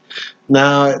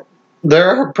 Now, there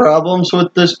are problems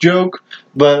with this joke,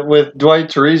 but with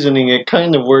Dwight's reasoning, it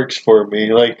kind of works for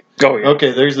me. Like, Oh, yeah.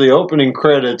 okay, there's the opening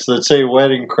credits that say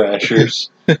Wedding Crashers,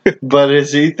 but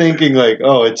is he thinking like,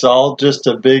 oh, it's all just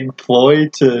a big ploy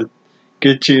to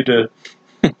get you to...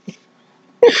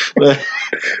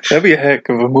 That'd be a heck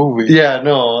of a movie. Yeah,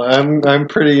 no, I'm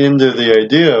pretty into the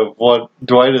idea of what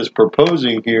Dwight is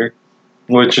proposing here,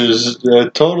 which is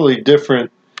totally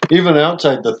different. Even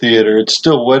outside the theater, it's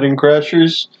still Wedding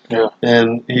Crashers. Yeah.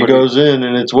 And he goes in,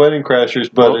 and it's Wedding Crashers,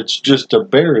 but it's just a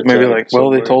bear attack. Maybe like, well,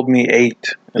 they somewhere. told me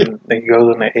 8, and they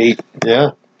go and they 8.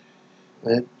 Yeah.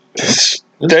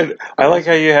 I like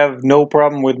how you have no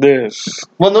problem with this.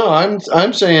 Well, no,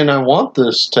 I'm saying I want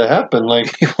this to happen.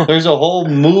 Like, there's a whole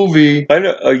movie I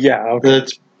know. Yeah. Okay.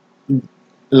 that's...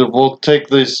 We'll take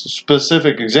these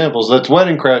specific examples. That's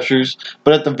Wedding Crashers,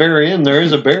 but at the very end, there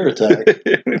is a bear attack.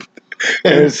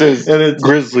 And it says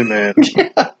Grizzly Man.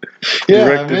 Yeah,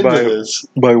 Directed I'm into this.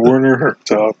 by Werner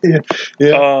Herzog.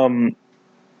 Yeah.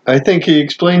 I think he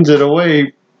explains it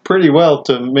away pretty well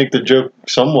to make the joke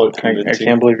somewhat I convincing.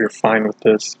 can't believe you're fine with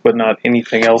this, but not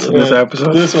anything else in this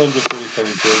episode. This one's a pretty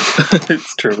funny joke.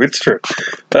 It's true. It's true.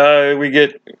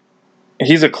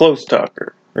 He's a close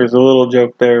talker. There's a little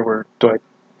joke there where Dwight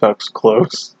talks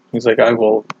close. He's like, I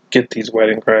will get these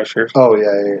Wedding Crashers. Oh,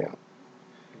 yeah.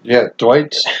 Yeah,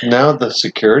 Dwight's now the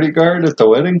security guard at the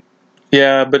wedding?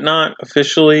 Yeah, but not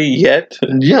officially yet,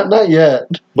 Yeah, not yet.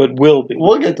 but will be.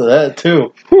 We'll get to that,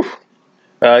 too.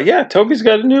 Yeah, Toby's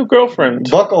got a new girlfriend.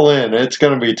 Buckle in. It's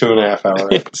going to be 2.5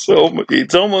 hours.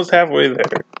 It's almost halfway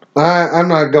there. I'm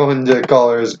not going to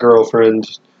call her his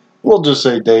girlfriend. We'll just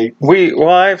say date.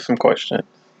 I have some questions.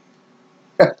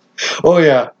 Oh,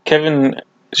 yeah. Kevin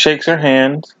shakes her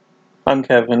hand. I'm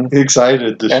Kevin.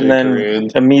 Excited to shake And then her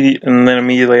hand.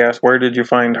 immediately asks, "Where did you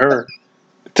find her?"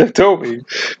 To Toby.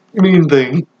 Mean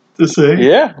thing to say.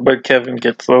 Yeah, but Kevin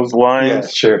gets those Yeah,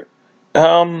 lines. sure.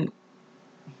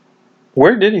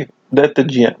 Where did he? At the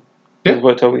gym. Yeah. Is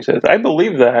what Toby says. I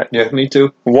believe that. Yeah, me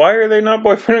too. Why are they not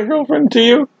boyfriend and girlfriend to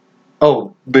you?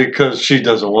 Oh, because she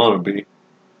doesn't want to be.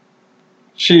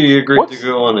 She agreed to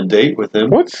go on a date with him.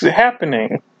 What's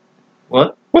happening?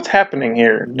 What? What's happening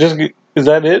here? Is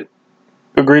that it?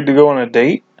 Agreed to go on a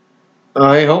date?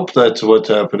 I hope that's what's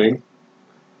happening.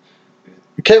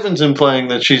 Kevin's implying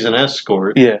that she's an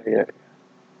escort. Yeah.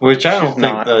 Which I don't She's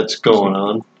think not. that's going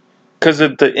on. Because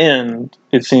at the end,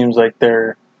 it seems like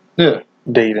they're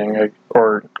dating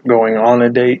or going on a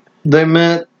date. They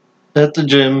met at the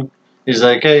gym. He's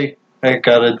like, hey, I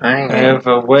have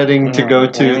a wedding to go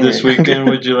to this weekend.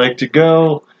 Would you like to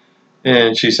go?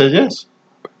 And she said yes.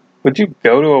 Would you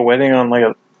go to a wedding on like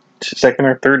a second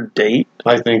or third date?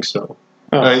 I think so.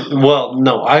 Oh.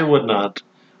 No, I would not.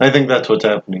 I think that's what's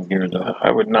happening here, though. I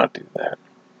would not do that.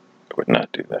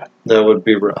 That would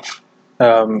be rough.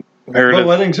 But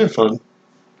weddings are fun.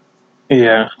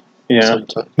 Yeah.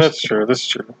 Sometimes. That's true.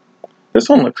 This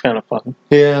one looks kind of fun.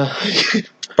 Yeah.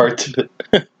 Parts of it.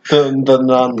 The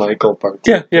non-Michael parts.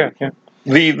 Yeah.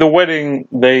 The wedding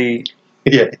they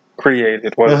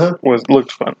created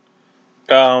looked fun.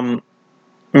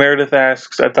 Meredith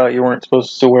asks, "I thought you weren't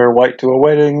supposed to wear white to a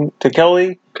wedding," to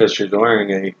Kelly. Because she's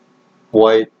wearing a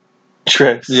white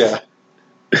dress. Yeah.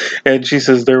 And she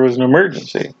says there was an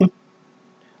emergency.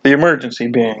 The emergency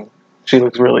being she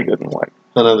looks really good in white.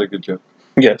 Another good joke.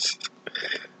 Yes.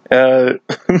 We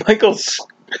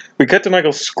cut to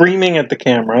Michael screaming at the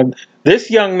camera. "This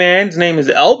young man's name is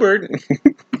Albert."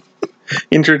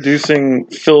 Introducing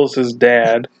Phyllis's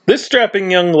dad. "This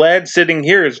strapping young lad sitting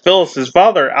here is Phyllis's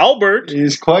father, Albert."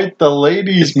 He's quite the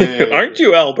ladies' man. Aren't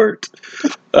you, Albert?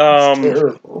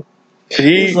 Terrible.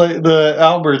 He's like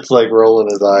Albert's like rolling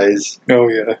his eyes. Oh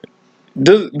yeah.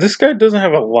 This guy doesn't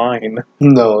have a line.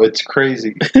 No, it's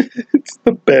crazy. It's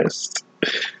the best.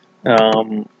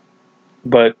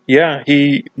 But yeah,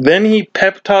 he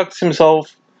pep talks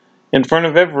himself in front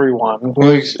of everyone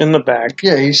who's in the back.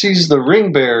 Yeah, he sees the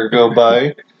ring bearer go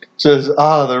by, says,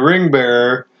 the ring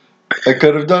bearer, I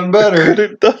could have done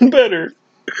better.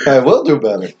 I will do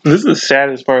better. This is the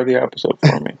saddest part of the episode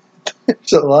for me.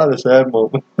 It's a lot of sad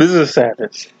moments. This is the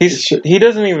saddest. He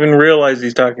doesn't even realize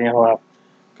he's talking out loud.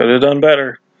 Could have done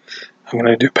better. I'm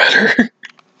gonna do better.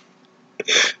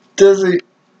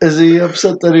 Is he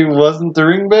upset that he wasn't the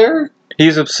ring bearer?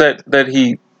 He's upset that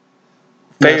he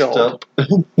failed.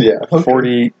 Messed up. Yeah. Okay.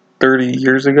 40, 30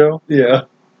 years ago. Yeah.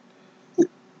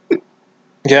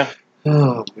 Yeah.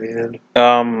 Oh, man.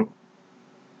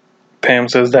 Pam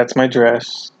says, "That's my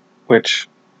dress," which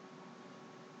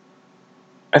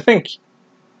I think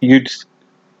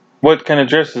what kind of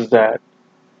dress is that?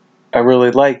 I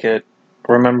really like it.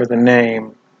 Remember the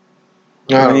name.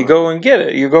 And then you go and get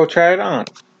it. You go try it on.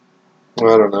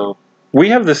 I don't know. We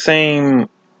have the same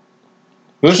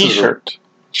T-shirt.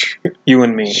 You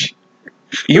and me.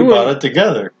 You bought it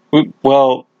together.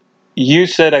 Well, you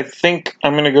said, "I think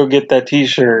I'm going to go get that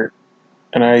T-shirt,"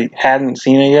 and I hadn't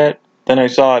seen it yet. Then I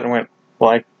saw it and went,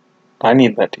 "Well, I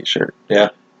need that T-shirt." Yeah.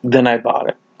 Then I bought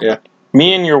it. Yeah.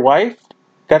 Me and your wife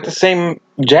got the same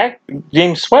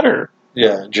James sweater.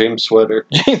 Yeah, James sweater.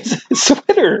 James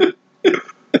sweater.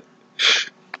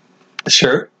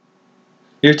 Sure.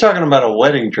 You're talking about a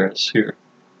wedding dress here.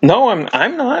 No,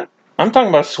 I'm not. I'm talking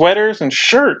about sweaters and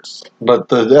shirts. But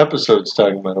the episode's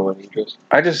talking about a wedding dress.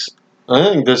 I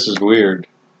think this is weird.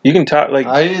 You can talk like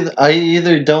I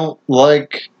either don't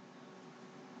like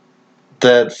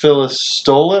that Phyllis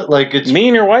stole it, like it's me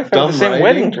and your wife have the same writing.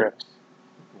 wedding dress.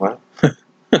 Wow.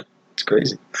 It's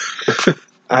crazy.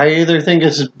 I either think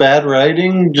it's bad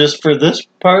writing just for this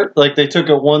part, like they took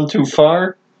it one too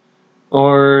far,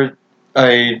 or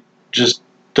I just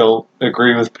don't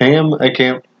agree with Pam. I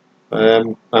can't.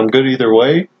 I'm good either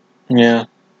way. Yeah.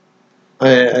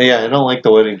 I don't like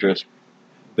the wedding dress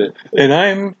bit. And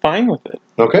I'm fine with it.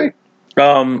 Okay.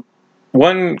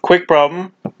 One quick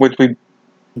problem, which we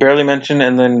barely mentioned,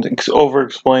 and then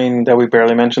over-explain that we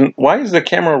barely mentioned. Why is the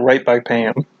camera right by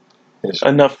Pam?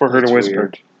 Enough for her to whisper.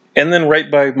 Weird. And then right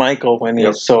by Michael when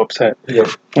he's so upset. Yep.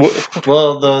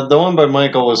 Well, the one by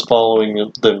Michael was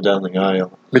following them down the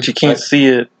aisle. But you can't see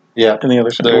it Yeah. in the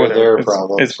other side. They're Whatever. their It's-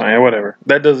 problems. It's fine. Whatever.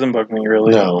 That doesn't bug me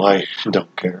really. No, I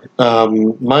don't care.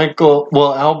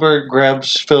 Albert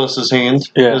grabs Phyllis's hand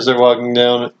Yeah. as they're walking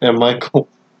down, and Michael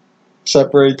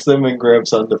separates them and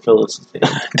grabs onto Phyllis's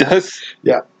hand. Does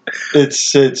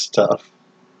It's tough.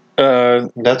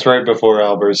 That's right before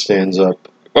Albert stands up.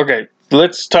 okay.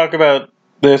 Let's talk about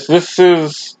this. This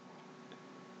is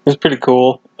pretty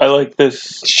cool. I like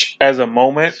this as a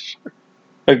moment.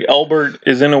 Like Albert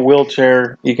is in a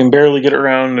wheelchair. He can barely get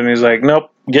around, and he's like,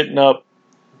 "Nope, getting up."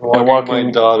 Walking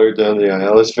my daughter down the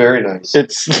aisle. It's very nice.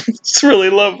 It's really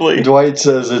lovely. Dwight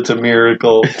says it's a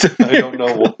miracle. I don't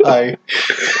know why.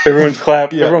 Everyone's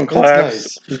clap. Yeah, Everyone claps,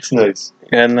 It's nice. It's nice.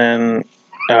 and then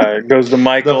it goes to The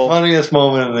Michael. funniest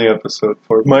moment in the episode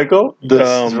for me. Michael. This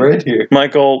is right here.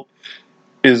 Michael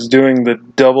is doing the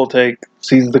double take,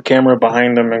 sees the camera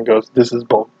behind him, and goes, "This is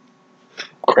bull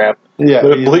crap." Yeah,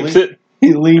 But it bleeps it.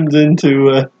 He leans into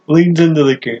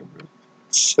the camera.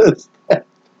 Says that.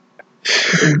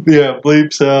 Yeah,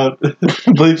 bleeps out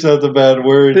the bad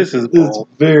word. This is It's bull.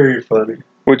 very funny.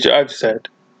 Which I've said.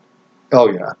 Oh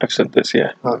yeah. I've said this,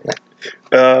 yeah.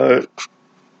 Okay.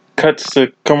 Cuts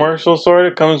to commercial, sort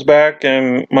of, comes back,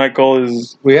 and Michael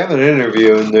is, We have an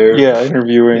interview in there.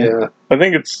 interviewing. Yeah. I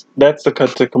think that's the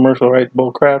cut to commercial, right?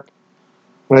 Bull crap.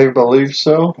 I believe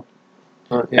so.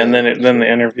 Yeah. And then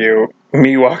the interview,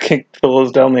 me walking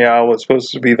Phyllis down the aisle was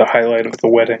supposed to be the highlight of the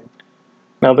wedding.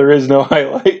 Now there is no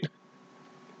highlight.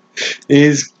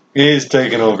 he's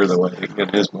taken over the wedding in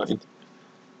his mind.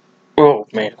 Oh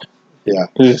man. Yeah.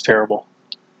 This is terrible.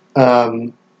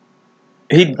 After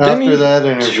that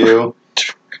interview,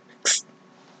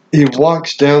 he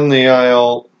walks down the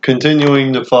aisle,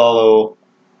 continuing to follow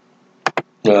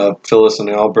Phyllis and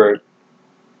Albert.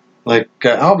 Like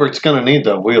Albert's gonna need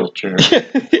that wheelchair,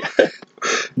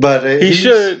 but He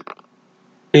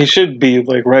should be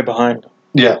like right behind him.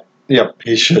 Yeah,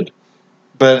 he should.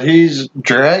 But he's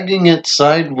dragging it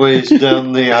sideways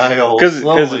down the aisle 'Cause-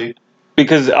 slowly.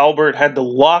 Because Albert had to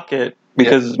lock it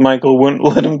because Michael wouldn't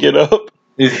let him get up.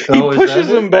 He pushes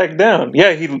him back down.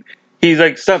 Yeah, he's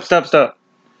like, stop.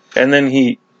 And then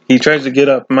he tries to get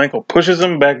up. Michael pushes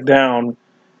him back down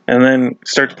and then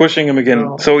starts pushing him again.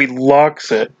 Oh. So he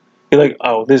locks it. He's like,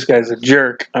 oh, this guy's a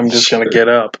jerk. I'm just going to get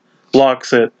up.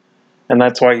 Locks it. And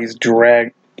that's why he's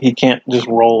dragged. He can't just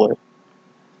roll it.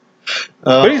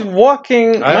 But he's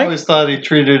walking. I always thought he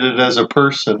treated it as a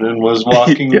person and was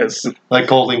walking Yes. like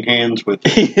holding hands with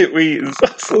it.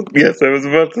 Yes, I was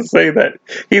about to say that.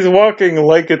 He's walking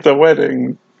like it's a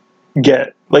wedding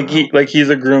get. Like he's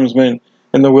a groomsman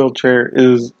and the wheelchair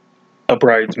is a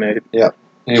bridesmaid.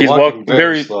 He's walking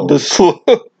very slowly. slow.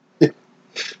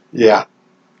 Yeah.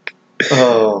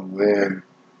 Oh man,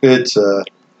 it's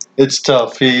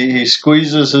tough. He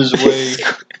squeezes his way.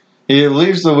 He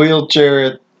leaves the wheelchair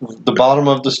at the bottom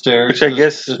of the stairs. Which I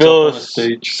guess It's up on a Phyllis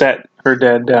stage. sat her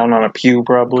dad down on a pew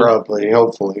probably. Probably,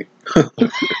 hopefully.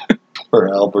 Poor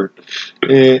Albert.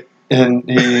 And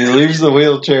he leaves the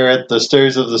wheelchair at the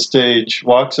stairs of the stage,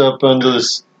 walks up onto the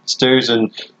stairs,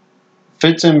 and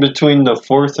fits in between the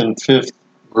fourth and fifth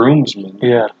groomsmen.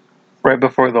 Yeah. Right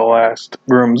before the last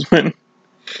groomsman.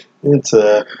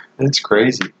 It's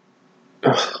crazy.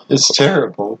 It's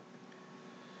terrible.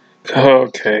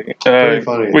 Okay. Pretty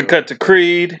funny, We though. cut to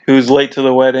Creed, who's late to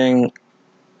the wedding,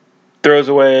 throws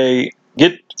away,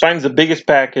 finds the biggest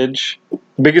package,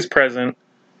 biggest present,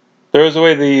 throws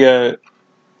away the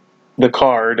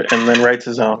card, and then writes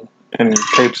his own and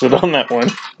tapes it on that one.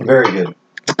 Very good.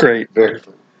 It's great. Very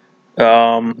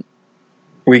funny.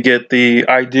 We get the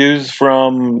I do's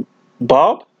from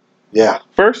Bob Yeah.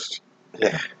 first.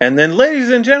 Yeah. And then,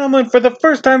 ladies and gentlemen, for the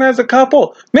first time as a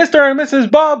couple, Mr. and Mrs.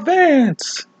 Bob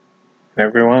Vance.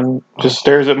 Everyone just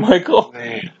stares at Michael.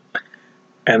 Man.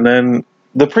 And then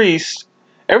the priest,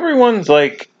 everyone's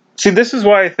like, see, this is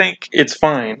why I think it's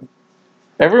fine.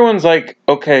 Everyone's like,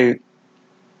 okay,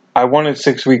 I wanted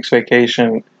 6 weeks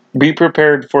vacation. Be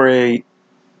prepared for a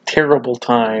terrible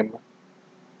time.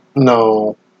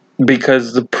 No.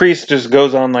 Because the priest just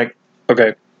goes on like,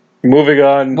 okay, moving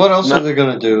on. What else are they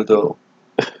gonna do though?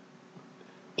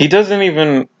 He doesn't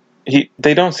even,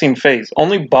 they don't seem phased.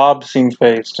 Only Bob seemed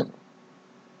phased.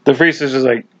 The priest is just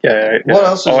like, yeah. What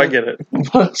else is I it? get it.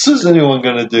 What else is anyone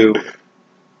gonna do?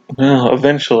 Well,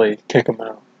 eventually, kick him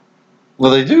out.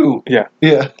 Well, they do. Yeah.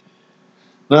 Yeah.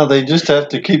 No, they just have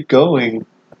to keep going.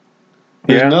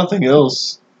 There's Yeah. nothing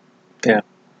else.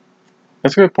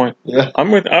 That's a good point. Yeah. I'm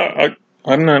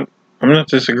not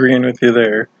disagreeing with you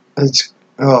there. It's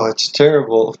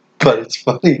terrible. but it's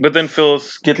funny. But then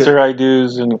Phyllis gets her I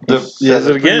do's and says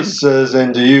it again. Priest says,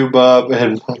 and to you, Bob,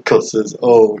 and Michael says,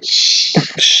 oh,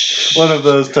 shh. One of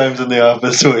those times in the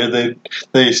office where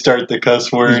they start the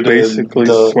cuss word. He's basically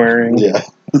and, swearing. Yeah,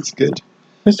 it's good.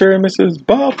 Mr. and Mrs.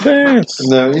 Bob Vance.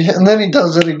 And then he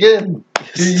does it again.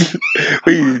 He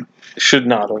should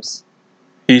not have.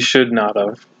 He should not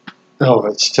have. Oh,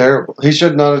 it's terrible. He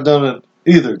should not have done it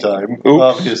either time, Oops.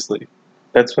 obviously.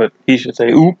 That's what he should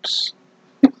say. Oops.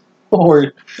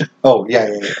 Or, oh, yeah.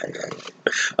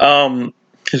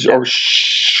 Or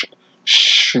shh.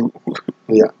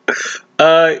 Yeah.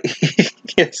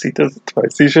 Yes, he does it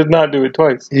twice. He should not do it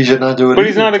twice. He should not do it But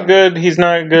he's not a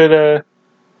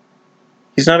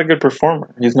good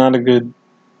performer. He's not a good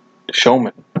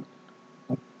showman.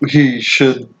 He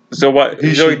should. So what?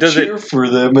 He so he should does cheer it. for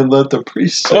them and let the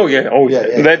priest. Oh yeah. Oh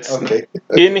yeah. That's okay.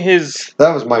 in his.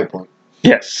 That was my point.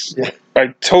 Yes. Yeah. I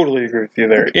totally agree with you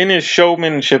there. In his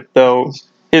showmanship, though,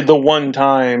 the one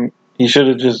time he should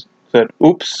have just said,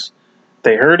 "Oops,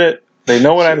 they heard it. They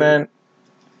know what I meant.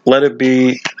 Let it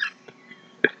be."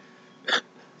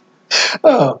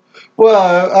 Oh,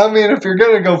 well, I mean, if you're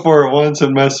going to go for it once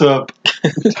and mess up, I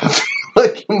feel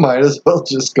like you might as well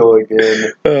just go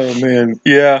again. Oh, man.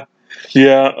 Yeah.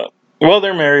 Well,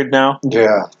 they're married now.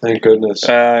 Yeah, thank goodness.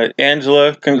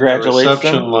 Angela congratulates the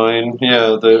reception them. line,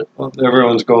 yeah,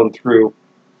 everyone's going through.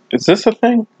 Is this a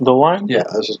thing? The line? Yeah,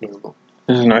 this is normal.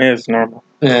 It's normal.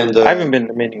 And I haven't been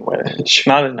to many weddings.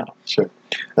 Not enough. Sure.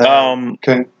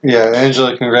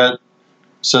 Angela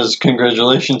says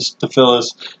congratulations to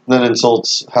Phyllis, and then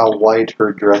insults how white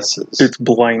her dress is. It's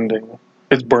blinding.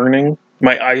 It's burning.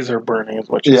 My eyes are burning, is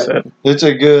what she said. It's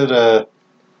a good,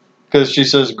 because she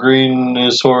says green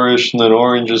is whorish, and then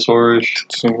orange is whorish.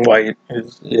 Some white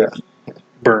is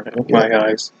burning my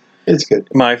eyes. It's good.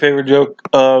 My favorite joke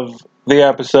of the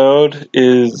episode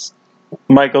is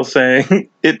Michael saying,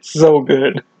 it's so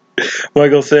good.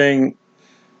 Michael saying,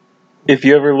 if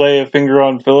you ever lay a finger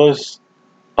on Phyllis,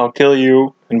 I'll kill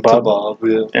you. And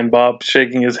Bob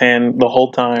shaking his hand the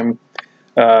whole time.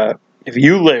 If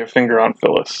you lay a finger on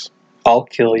Phyllis, I'll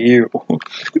kill you.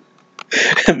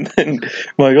 And then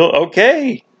Michael,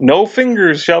 okay, no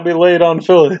fingers shall be laid on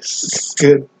Phyllis.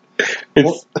 Good.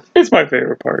 It's my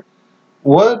favorite part.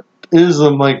 What is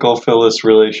the Michael Phyllis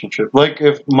relationship? Like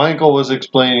if Michael was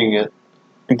explaining it.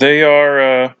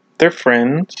 They're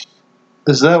friends.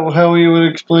 Is that how you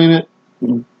would explain it?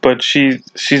 But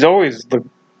she's always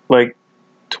like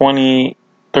 20,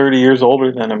 30 years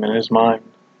older than him in his mind.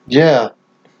 Yeah.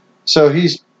 So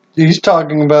he's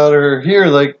talking about her here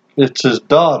like it's his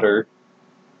daughter.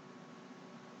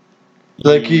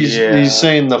 Like he's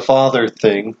saying the father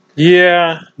thing.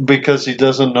 Yeah. Because he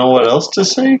doesn't know what else to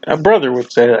say? A brother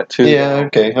would say that too. Yeah,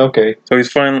 okay. So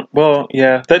he's fine. Well,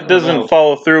 yeah, that doesn't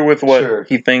follow through with what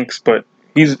he thinks, but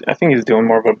I think he's doing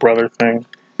more of a brother thing.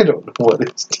 I don't know what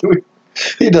he's doing.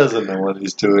 He doesn't know what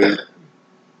he's doing.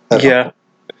 Yeah.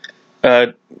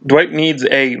 Dwight needs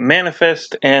a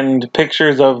manifest and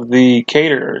pictures of the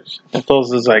caterers. And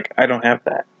Phyllis is like, I don't have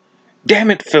that.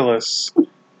 Damn it, Phyllis.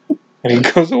 And he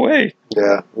goes away.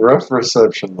 Yeah, rough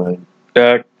reception line.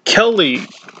 Kelly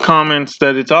comments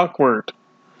that it's awkward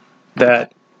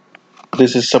that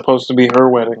this is supposed to be her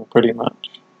wedding, pretty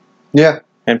much. Yeah.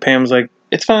 And Pam's like,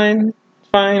 it's fine,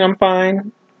 I'm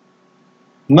fine.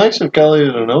 Nice of Kelly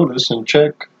to notice and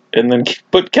check. And then,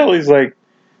 but Kelly's like,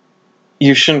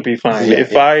 you shouldn't be fine.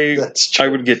 I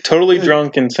would get totally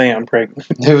drunk and say I'm pregnant.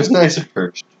 It was nice at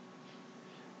first.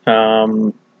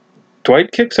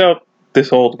 Dwight kicks out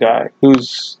this old guy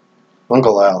who's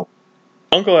Uncle Al.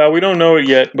 Uncle Al, we don't know it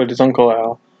yet, but it's Uncle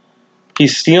Al.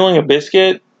 He's stealing a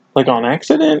biscuit, like on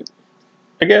accident,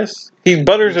 I guess. He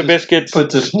butters a biscuit,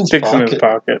 sticks in his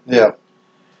pocket. Yeah.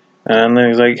 And then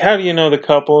he's like, how do you know the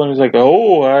couple? And he's like,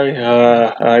 oh,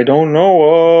 I don't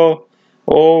know.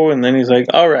 And then he's like,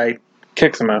 all right,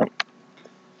 kicks him out.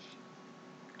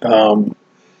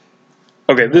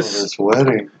 Okay, this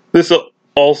wedding. This is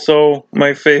also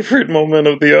my favorite moment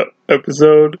of the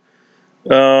episode.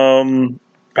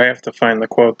 I have to find the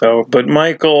quote, though. But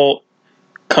Michael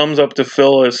comes up to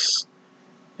Phyllis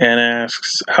and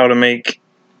asks how to make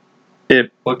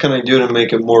it... What can I do to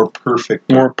make it more perfect?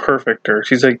 More perfecter.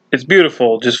 She's like, it's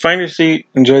beautiful. Just find your seat.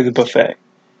 Enjoy the buffet.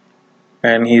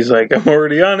 And he's like, I'm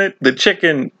already on it. The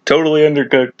chicken, totally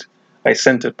undercooked. I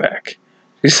sent it back.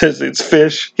 She says, it's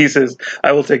fish. He says,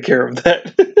 I will take care of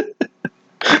that.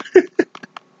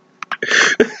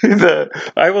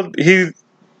 He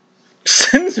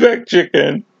sends back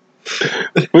chicken,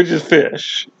 which is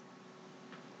fish.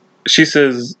 She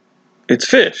says, it's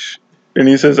fish. And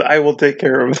he says, I will take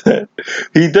care of that.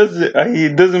 He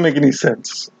doesn't make any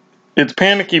sense. It's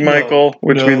Panicky Michael,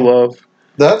 which we no. love.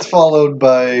 That's followed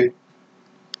by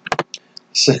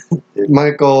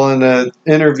Michael in an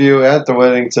interview at the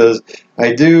wedding says,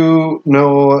 I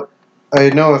know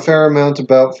a fair amount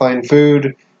about fine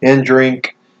food and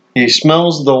drink. He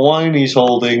smells the wine he's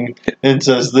holding and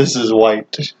says, this is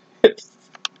white.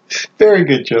 Very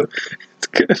good joke. It's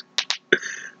good.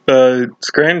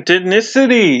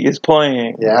 Scrantonicity is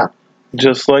playing. Yeah.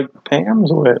 Just like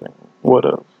Pam's wedding would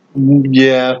have.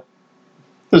 Yeah.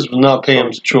 This was not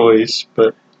Pam's choice,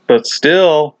 but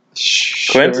still,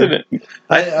 sure. coincident.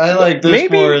 I like this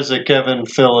Maybe- more as a Kevin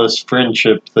Phyllis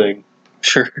friendship thing.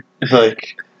 Sure.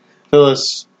 Like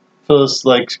Phyllis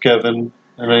likes Kevin,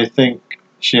 and I think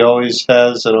she always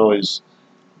has and always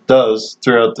does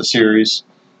throughout the series,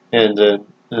 and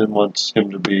wants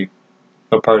him to be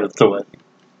a part of the wedding.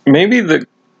 Maybe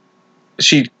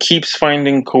she keeps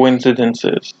finding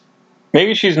coincidences.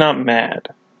 Maybe she's not mad.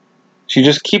 She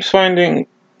just keeps finding.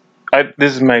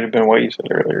 This might have been what you said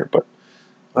earlier, but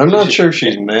I'm not sure if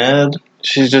she's mad,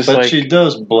 she's just but like she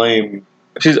does blame.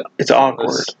 It's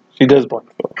awkward. She does blame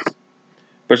Phyllis,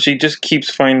 but she just keeps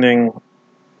finding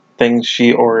things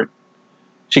she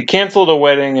canceled a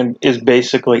wedding and is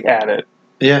basically at it.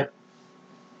 Yeah,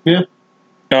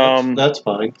 that's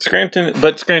fine.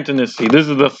 Scrantonicity. This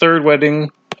is the third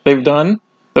wedding they've done.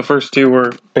 The first two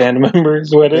were band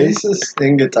members' weddings. Bassist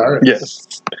and guitarist.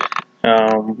 Yes.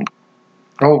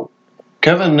 Oh,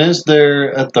 Kevin is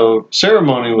there at the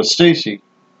ceremony with Stacy.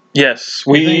 Yes.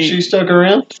 You think she stuck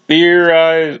around?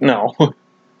 Theorized. No.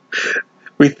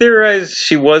 We theorized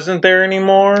she wasn't there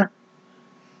anymore,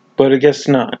 but I guess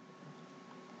not.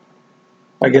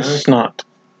 I guess not.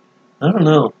 I don't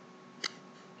know.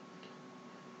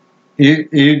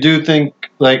 You do think,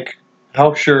 like,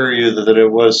 how sure are you that it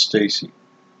was Stacy?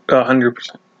 100%.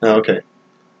 Okay.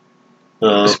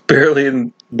 It's barely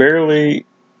in frame.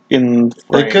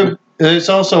 It could. It's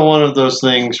also one of those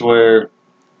things where,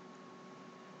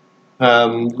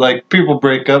 like, people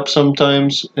break up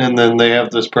sometimes, and then they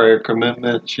have this prior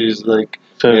commitment. She's like,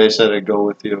 "Yeah, I said I'd go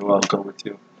with you. I'll go with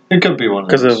you." It could be one of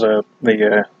those. Because of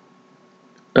the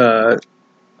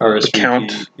RSVP.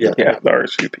 count. Yeah. Yeah, the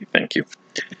RSVP. Thank you.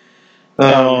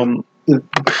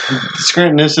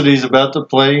 Scrantonicity is about to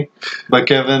play by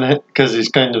Kevin because he's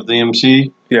kind of the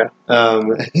MC. Yeah.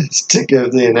 Is to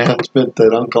give the announcement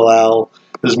that Uncle Al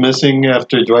is missing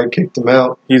after Dwight kicked him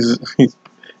out. He's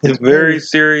very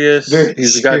serious.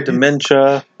 He's got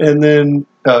dementia. And then,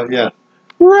 yeah.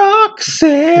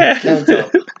 Roxanne. Counts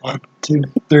off. 1, 2,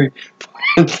 3,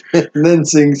 4, and then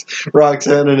sings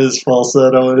Roxanne in his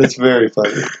falsetto, and it's very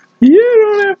funny. You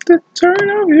don't have to turn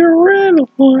off your red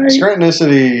light.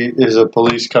 Scrantonicity is a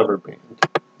police cover band.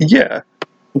 Yeah.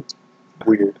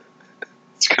 Weird.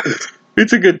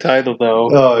 It's a good title, though.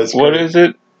 Oh, it's What great. is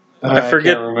it? I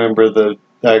forget. can't remember the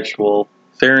actual.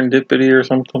 Serendipity or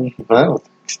something. I don't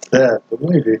think it's that, but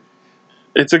maybe.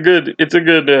 It's a good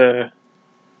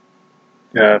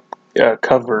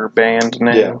cover band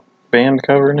name. Yeah. Band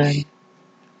cover name.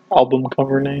 Album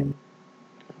cover name.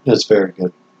 It's very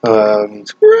good. Roxanne.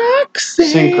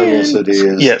 Synchronicity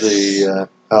is Yes. the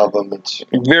album it's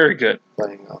Very good.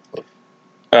 playing off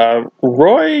of.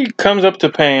 Roy comes up to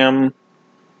Pam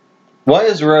Why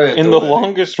is Roy at in the wedding?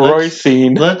 longest Roy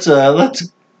scene. Let's.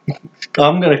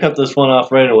 I'm gonna cut this one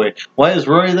off right away. Why is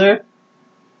Roy there?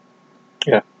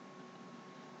 Yeah.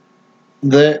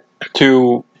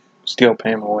 To steal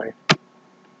Pam away.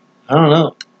 I don't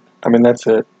know. I mean, that's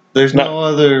it. There's no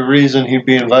other reason he'd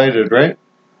be invited, right?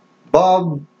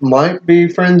 Bob might be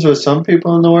friends with some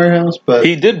people in the warehouse, but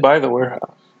He did buy the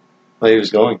warehouse. he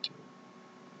was going to.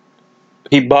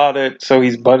 He bought it, so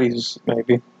he's buddies,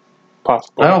 maybe.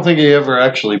 Possibly. I don't think he ever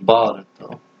actually bought it,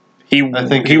 though. I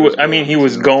think he he was was. I mean, he going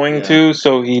was to, going yeah. to,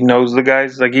 so he knows the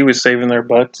guys. Like he was saving their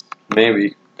butts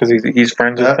Maybe. because he's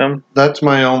friends with them. That's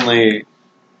my only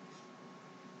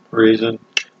reason.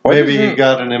 Why Maybe he doesn't-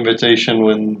 got an invitation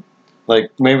when,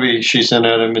 like, maybe she sent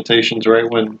out invitations right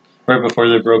before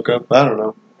they broke up. I don't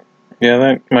know. Yeah,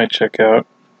 that might check out.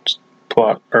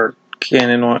 Plot or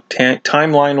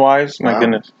timeline wise. My Wow.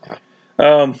 goodness.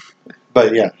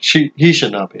 But yeah, he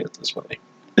should not be at this wedding.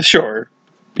 Sure.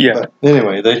 Yeah. But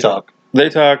anyway, they talk. They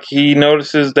talk. He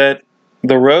notices that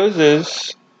the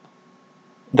roses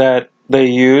that they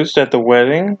used at the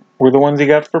wedding were the ones he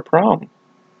got for prom.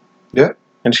 Yeah.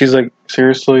 And she's like,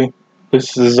 seriously?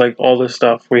 This is like all the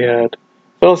stuff we had.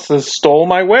 Phyllis says, stole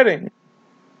my wedding.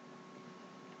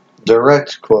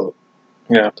 Direct quote.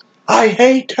 Yeah. I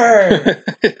hate her.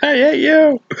 I hate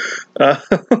you.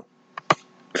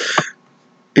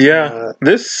 Yeah.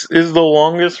 This is the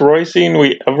longest Roy scene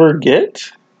we ever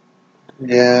get.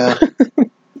 Yeah.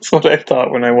 That's what I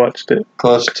thought when I watched it.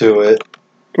 Close to it.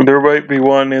 There might be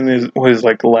one in his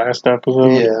like last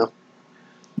episode. Yeah.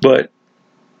 But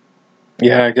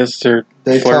yeah, I guess they're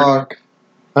They flirting. talk.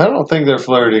 I don't think they're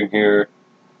flirting here.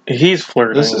 He's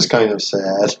flirting. This is kind of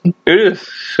sad. It is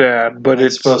sad, but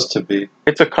It's supposed to be.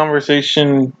 it's a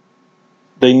conversation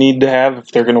they need to have if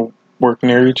they're gonna work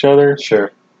near each other.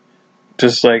 Sure.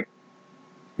 Just like,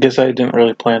 guess I didn't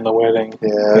really plan the wedding.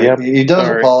 Yeah. Yep. He does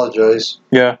Sorry. apologize.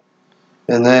 Yeah.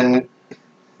 And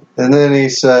then he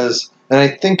says, and I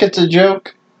think it's a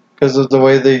joke because of the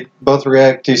way they both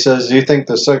react. He says, "Do you think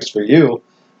this sucks for you?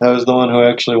 I was the one who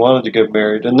actually wanted to get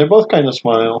married." And they both kind of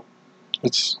smile.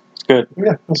 It's good.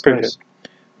 Yeah, that's Pretty nice.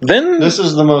 Then This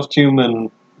is the most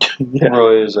human yeah.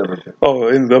 Roy has ever been. Oh,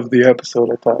 end of the episode.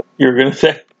 I thought you were gonna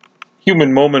say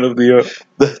human moment of the.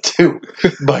 The two,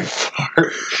 by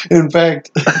far. In fact,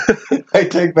 I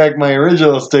take back my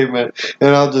original statement,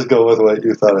 and I'll just go with what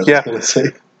you thought I was Yeah. going to say.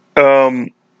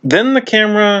 Then the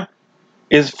camera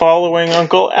is following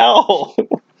Uncle Al.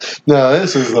 No,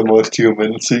 this is the most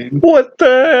human scene. What the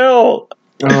hell?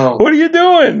 Oh, What are you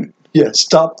doing? yeah,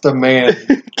 stop the man.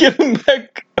 Get him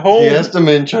back home. He has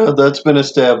dementia, that's been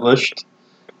established.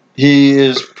 He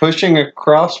is pushing a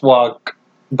crosswalk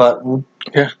button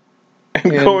and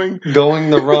and going going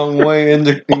the wrong way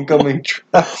into incoming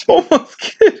traffic.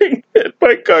 almost getting hit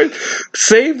by cars.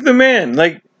 Save the man.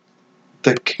 Like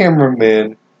The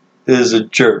cameraman is a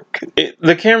jerk.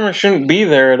 the camera shouldn't be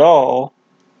there at all.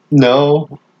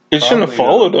 No, It shouldn't have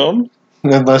Probably followed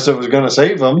unless it was going to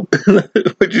save him. him,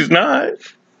 which is not.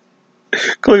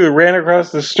 Clearly ran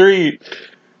across the street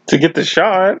to get the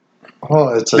shot. Oh,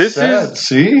 it's a This sad is-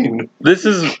 scene. This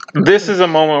is a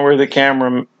moment where the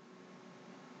camera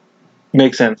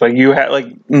makes sense. Like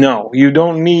no, you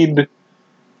don't need.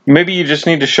 Maybe you just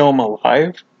need to show him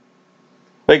alive.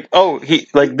 Like, oh,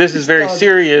 this is very not-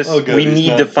 serious. oh, good, We he's need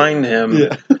not to dead. find him.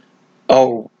 Yeah.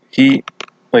 Oh,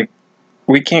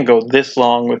 we can't go this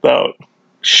long without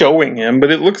showing him.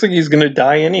 But it looks like he's gonna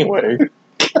die anyway.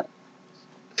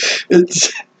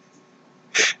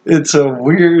 It's a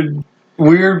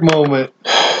weird moment.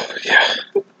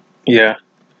 Yeah.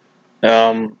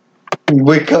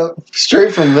 Wake up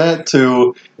straight from that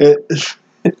to it.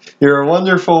 You're a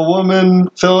wonderful woman,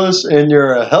 Phyllis, and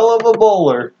you're a hell of a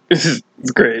bowler. It's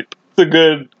great. It's a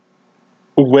good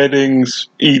wedding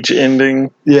speech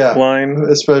ending Yeah, line.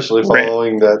 especially Right.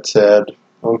 following that sad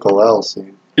Uncle Al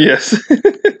scene. Yes.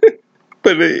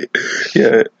 But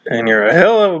yeah, and you're a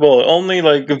hell of a bowler. Only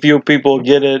like a few people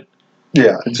get it.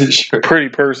 Yeah, sure. Pretty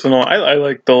personal. I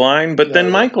like the line, but then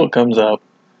Yeah. Michael comes up.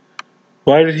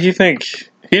 Why did he think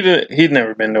he'd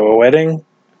never been to a wedding?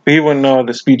 He wouldn't know how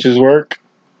the speeches work.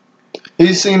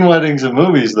 He's seen weddings and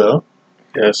movies, though.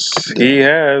 Yes, he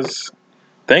has.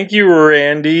 Thank you,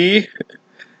 Randy.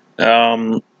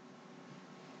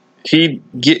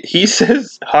 He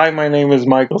says, "Hi, my name is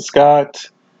Michael Scott.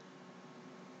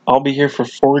 I'll be here for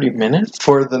 40 minutes."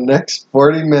 For the next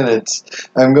 40 minutes,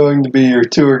 I'm going to be your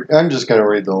tour. I'm just going to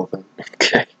read the whole thing.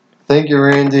 Okay. Thank you,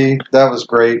 Randy. That was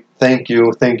great. Thank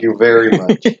you. Thank you very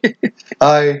much.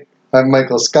 Hi, I'm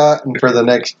Michael Scott, and for the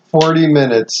next 40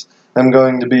 minutes, I'm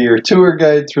going to be your tour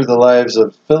guide through the lives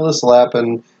of Phyllis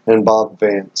Lappin and Bob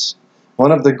Vance.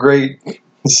 One of the great,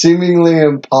 seemingly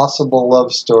impossible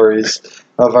love stories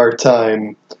of our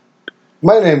time.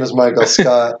 My name is Michael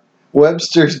Scott.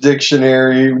 Webster's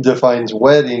dictionary defines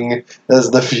wedding as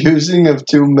the fusing of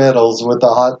two metals with a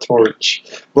hot torch.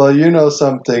 Well, you know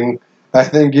something. I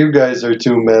think you guys are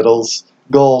two metals.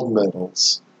 Gold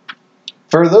medals.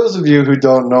 For those of you who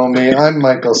don't know me, I'm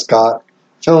Michael Scott,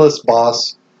 Phyllis'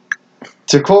 boss.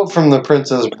 To quote from The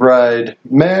Princess Bride,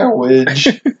 marriage.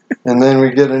 And then we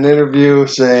get an interview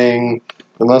saying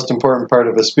the most important part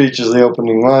of a speech is the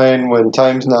opening line. When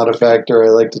time's not a factor, I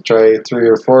like to try 3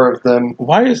 or 4 of them.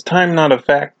 Why is time not a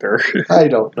factor? I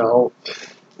don't know.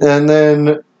 And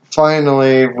then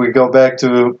finally, we go back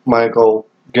to Michael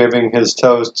giving his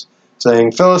toast,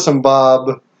 saying Phyllis and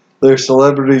Bob, their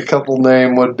celebrity couple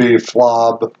name would be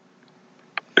Flob.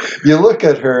 You look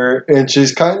at her, and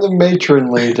she's kind of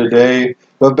matronly today,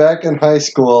 but back in high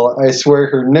school, I swear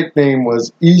her nickname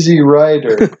was Easy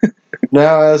Rider.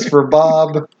 Now, as for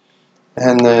Bob,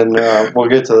 and then we'll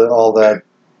get to all that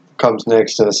comes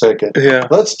next in a second. Yeah.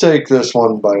 Let's take this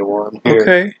one by one here.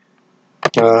 Okay.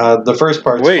 The first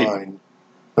part's Wait. fine.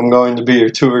 I'm going to be your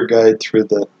tour guide through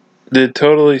the... Did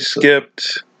totally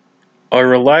skipped a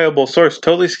reliable source.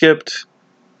 Totally skipped.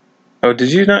 Oh,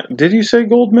 did you not? Did you say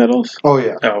gold medals? Oh,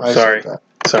 yeah. Oh, I said sorry. that.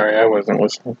 Sorry, I wasn't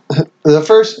listening. The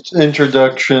first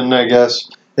introduction, I guess,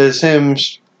 is him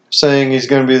saying he's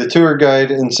going to be the tour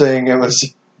guide and saying it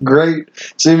was great,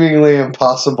 seemingly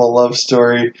impossible love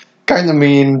story. Kind of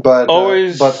mean, but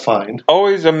fine.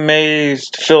 Always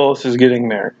amazed Phyllis is getting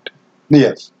married.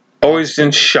 Yes, Always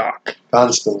in shock.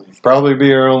 constantly. Probably be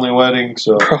her only wedding.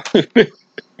 So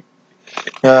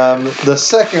the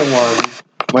second one.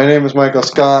 My name is Michael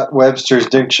Scott. Webster's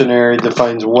Dictionary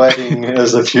defines wedding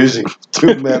as the fusing of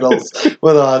two metals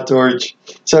with a hot torch.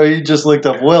 So he just looked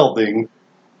up welding.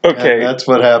 Okay. And that's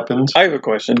what happened. I have a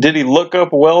question. Did he look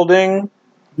up welding?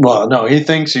 Well, no, he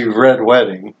thinks he read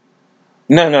wedding.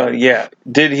 No, yeah.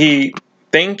 Did he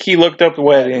think he looked up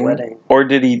wedding, or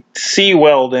did he see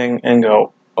welding and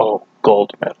go, oh,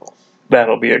 gold medal?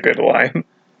 That'll be a good line.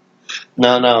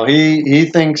 No, he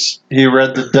thinks he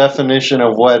read the definition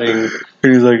of wedding.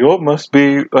 He's like, oh, it must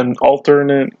be an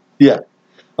alternate. Yeah.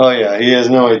 Oh, yeah, he has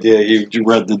no idea he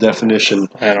read the definition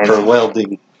I don't for know.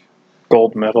 welding.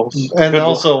 Gold medals. And Good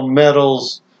also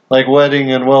metals, like wedding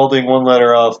and welding, one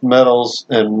letter off. Metals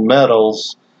and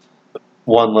metals,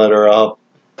 one letter up.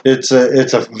 It's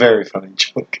a very funny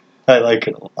joke. I like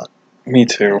it a lot. Me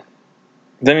too.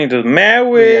 Then he does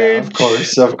marriage.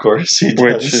 Yeah, of course he does.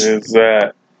 Which is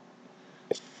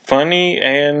funny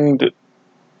and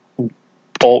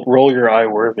roll your eye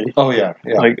worthy. Oh yeah.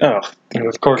 Like, oh, And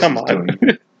of course come he's on. doing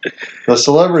it. The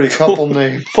celebrity couple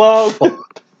name. Flop.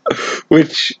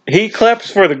 Which he claps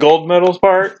for the gold medals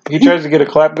part. He tries to get a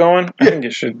clap going. I think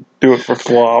you should do it for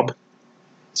Flob.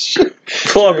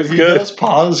 Flob is He good. does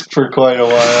pause for quite a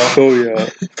while. Oh yeah,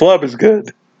 Flob is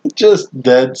good. Just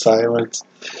dead silence.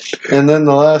 And then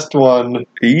the last one,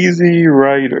 Easy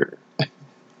Rider.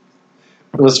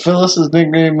 was Phyllis's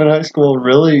nickname in high school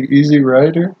really Easy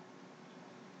Rider?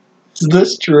 Is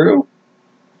this true?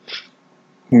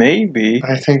 Maybe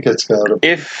I think it's gotta be.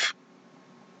 if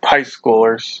high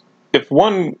schoolers, if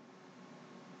one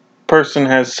person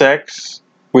has sex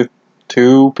with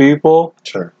two people,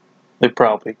 Sure. they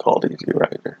probably called Easy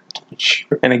Rider.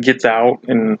 Sure. And it gets out,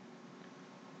 and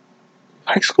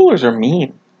high schoolers are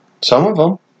mean. Some of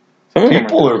them. Some of them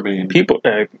People are mean. people.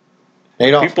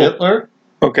 Adolf people- Hitler?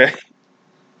 Okay,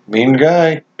 Mean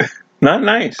guy. not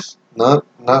nice.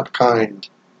 Not kind.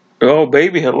 Oh,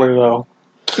 baby Hitler though,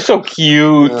 he's so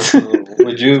cute.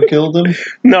 Would you have killed him?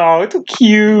 No, it's so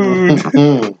cute.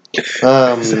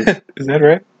 Is that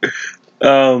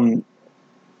right?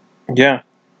 Yeah.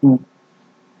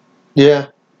 Yeah,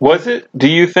 Was it? Do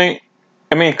you think?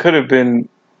 I mean, it could have been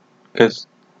because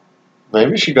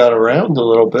maybe she got around a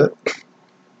little bit.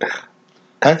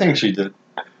 I think she did.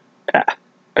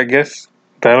 I guess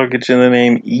that'll get you the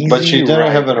name Easy. But she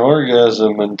didn't have an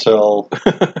orgasm until,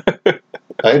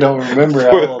 I don't remember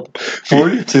how old.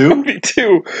 42?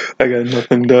 42. I got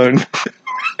nothing done.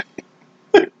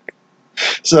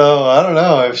 So, I don't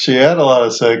know if she had a lot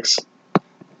of sex.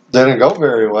 Didn't go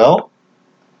very well.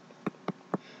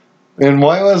 And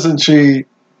why wasn't she,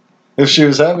 if she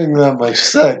was having that much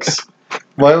sex,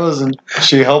 why wasn't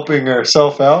she helping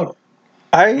herself out?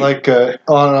 Like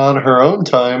on her own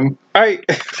time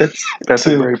that's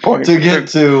a great point. to get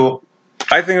to.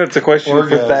 I think that's a question for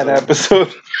that Orgasm.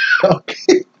 episode.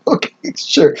 Okay,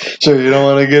 sure. You don't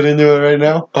want to get into it right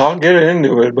now? I'll get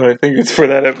into it, but I think it's for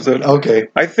that episode. Okay.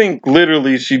 I think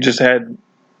literally she just had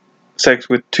sex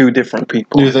with two different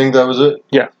people. You think that was it?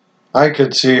 Yeah. I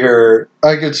could see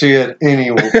it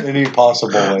any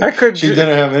possible way. She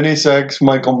didn't have any sex.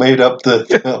 Michael made up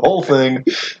the whole thing.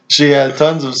 She had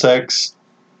tons of sex.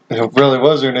 It really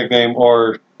was her nickname,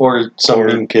 or some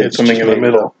mean kid. Something in the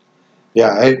middle.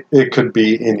 Yeah, it could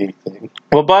be anything.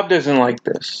 Well, Bob doesn't like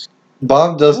this.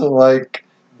 Bob doesn't like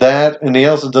that, and he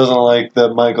also doesn't like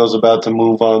that Michael's about to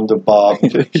move on to Bob.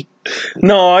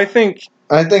 No, I think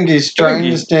he's trying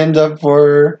to stand up for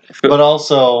her, but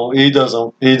also he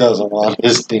doesn't want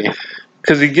his team.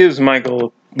 because he gives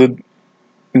Michael the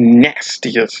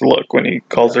nastiest look when he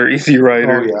calls her Easy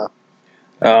Rider.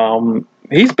 Oh yeah.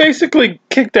 He's basically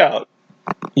kicked out.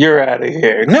 You're out of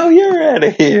here. No, you're out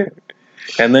of here.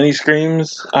 And then he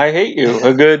screams, I hate you.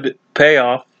 A good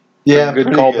payoff. Yeah, A good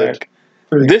pretty callback.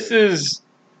 Pretty This is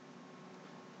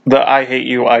the I hate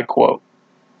you I quote.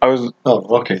 Oh,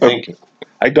 okay, thank you.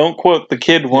 I don't quote the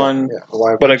kid one, Yeah,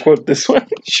 why but I quote this one.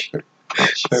 Sure.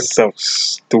 So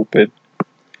stupid.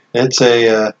 It's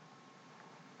a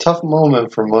tough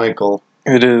moment for Michael.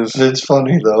 It is. It's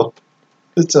funny though.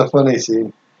 It's a funny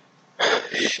scene.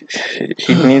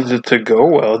 He needs it to go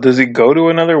well. Does he go to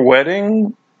another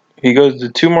wedding? He goes to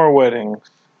 2 more weddings.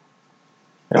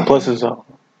 And plus his own,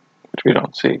 which we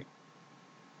don't see.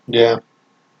 Yeah. Is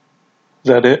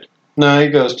that it? No, he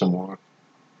goes to more.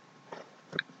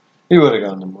 He would have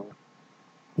gone to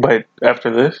more.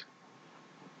 After this?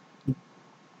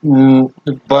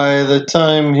 By the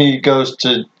time he goes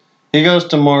to He goes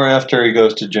to more after he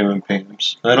goes to Jim and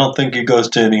Pam's. I don't think he goes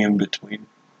to any in between.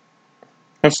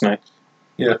 That's nice.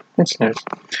 Yeah. That's nice.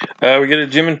 We get a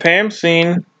Jim and Pam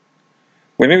scene.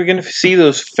 When are we going to see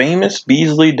those famous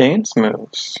Beasley dance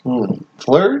moves?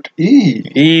 Flirt?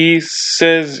 He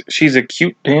says she's a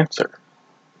cute dancer.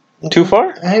 Too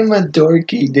far? I'm a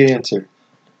dorky dancer.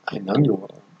 I know you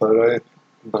are,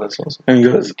 but it's also And he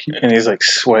goes, very cute. and he's like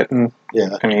sweating,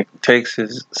 Yeah. and he takes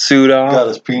his suit off. Got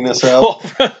his penis out. Full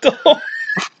frontal.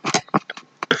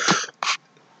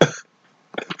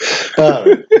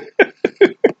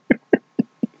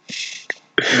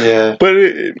 Yeah. But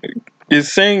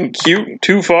is saying cute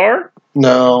too far?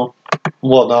 No.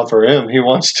 Well, not for him. He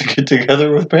wants to get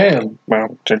together with Pam.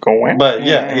 Well, to go in. But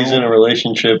yeah, he's in a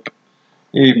relationship.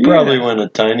 He probably went a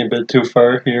tiny bit too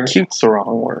far here. Cute's the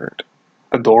wrong word.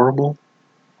 Adorable.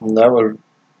 That would.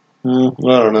 I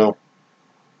don't know.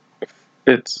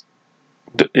 It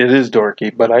is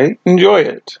dorky, but I enjoy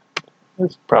it.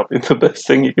 That's probably the best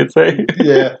thing you could say.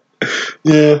 Yeah.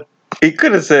 Yeah. He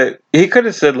could have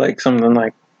said like something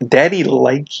like "Daddy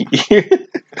likey."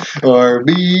 Or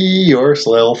be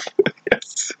yourself.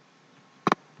 Yes.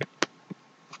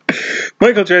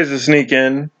 Michael tries to sneak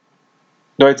in.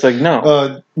 Dwight's like,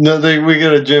 no. No, we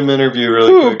get a Jim interview really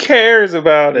Who quick. cares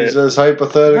about He it? says,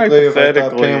 hypothetically, if I thought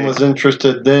Hypothetically. Pam was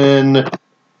interested, then...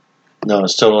 No,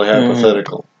 it's totally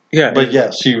hypothetical. Yeah, But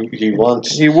yes, he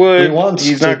wants... he would. He wants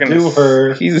he's to not gonna do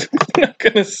her... He's not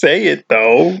gonna say it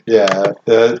though. Yeah,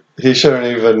 he shouldn't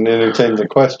even entertain the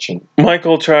question.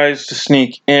 Michael tries to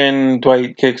sneak in.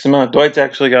 Dwight kicks him out. Dwight's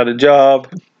actually got a job.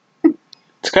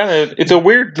 It's a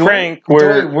weird prank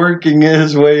where Dwight working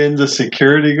his way into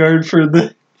security guard for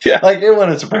the... Yeah. Like, it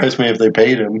wouldn't surprise me if they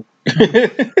paid him.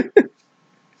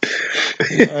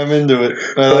 I'm into it.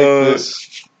 I like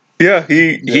this. Yeah,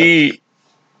 he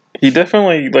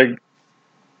definitely like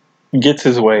gets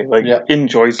his way, like Yeah.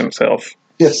 enjoys himself,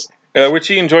 Yes. which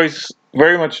he enjoys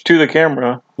very much to the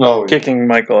camera, Oh, kicking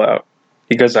Michael out.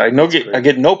 He goes, I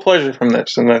get no pleasure from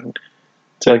this, and then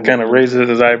kind of raises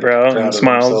his eyebrow Proud and of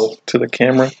smiles himself. to the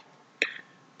camera.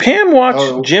 Pam watched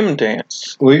Oh. Jim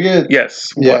dance. We get...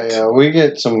 Yes. Yeah, what? yeah, we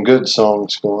get some good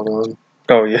songs going on.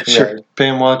 Oh yeah, sure. Yeah,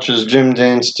 Pam watches Jim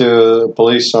dance to a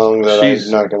police song that She's-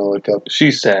 I'm not going to look up.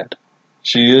 She's sad.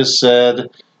 She is sad.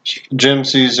 Jim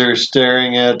sees her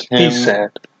staring at him. He's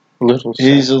sad. Little sad.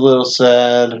 He's a little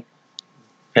sad.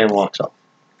 Pam walks off.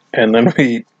 And then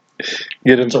we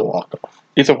get It's a walk off.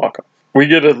 It's a walk-off. We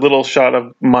get a little shot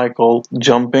of Michael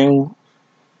jumping.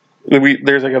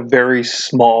 There's like a very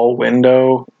small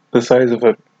window, the size of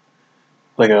a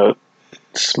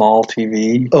small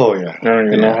TV. Oh, yeah. I don't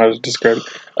even know how to describe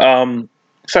it.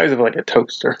 Size of like a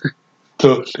toaster.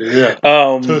 Toaster, yeah.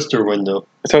 Um, Toaster window.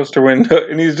 toaster window,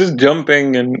 and he's just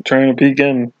jumping and trying to peek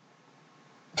in.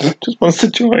 Just wants to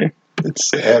join. It's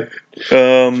sad.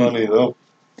 Um, Funny, though.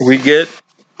 we get.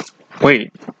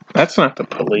 Wait, that's not the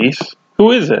police.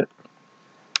 Who is it?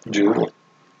 Jewel.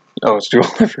 Oh, it's Jewel.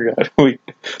 I forgot.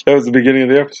 That was the beginning of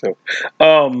the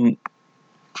episode.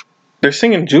 They're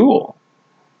singing Jewel.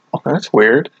 Oh, that's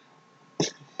weird.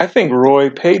 I think Roy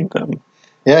paid them.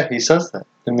 Yeah, he says that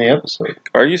in the episode.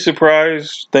 Are you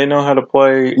surprised they know how to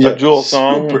play a Jewel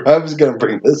song Super, I was going to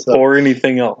bring this up. or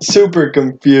anything else? Super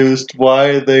confused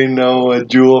why they know a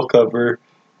Jewel cover.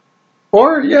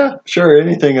 Or, yeah, sure,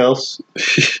 anything else.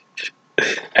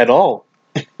 At all.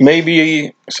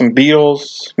 Maybe some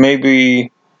Beatles.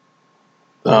 Maybe.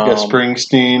 Like a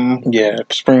Springsteen. Yeah,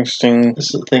 Springsteen.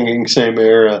 This is thinking same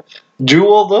era.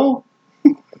 Jewel, though?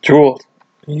 Jewel.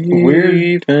 Weird.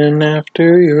 Even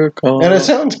after your call. And it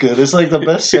sounds good. It's like the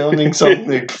best sounding song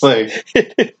they play.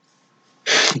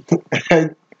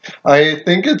 I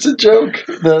think it's a joke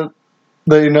that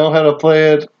they know how to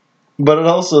play it, but it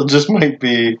also just might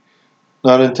be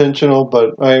not intentional,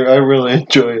 but I really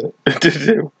enjoy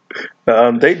it.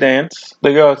 They dance.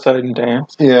 They go outside and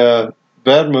dance. Yeah,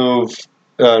 bad move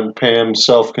on Pam's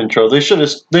self-control. They should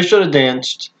have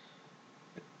danced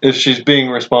if she's being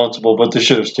responsible, but they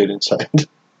should have stayed inside.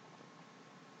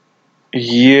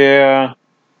 Yeah.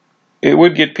 It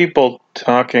would get people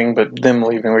talking, but them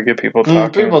leaving would get people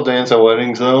talking. People dance at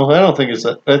weddings, though. I don't think it's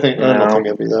that. I don't think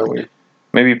it'd be that way.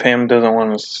 Maybe Pam doesn't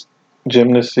want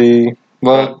Jim to see.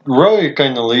 Well, Roy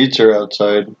kind of leads her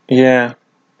outside. Yeah.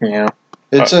 Yeah.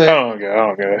 It's I don't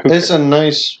get it. It's a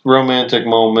nice romantic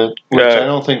moment, which Yeah. I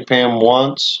don't think Pam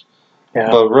wants,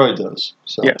 Yeah. but Roy does.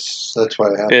 So Yes. that's why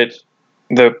it happened.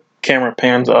 The camera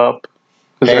pans up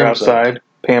because they're Pans up. outside.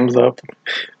 Pams up.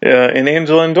 And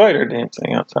Angela and Dwight are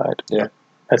dancing outside. Yeah.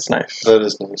 That's nice. That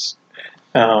is nice.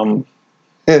 Um,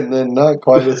 And then not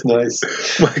quite as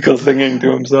nice. Michael singing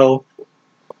to himself.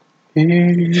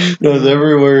 Knows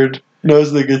every word.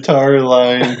 Knows the guitar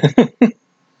line.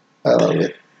 I love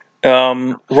it.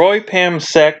 Roy Pam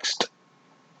sexed.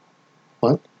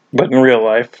 What? But in real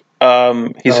life.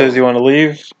 He says, "You want to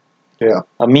leave?" Yeah.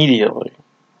 Immediately.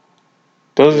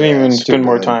 Doesn't Yeah, even it's too spend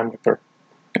more bad. time with her.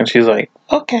 And she's like,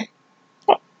 "Okay.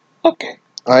 Okay.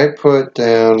 I put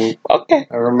down. Okay."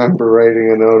 I remember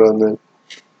writing a note on that.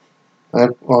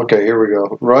 Okay, here we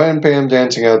go. Roy and Pam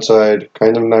dancing outside.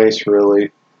 Kind of nice,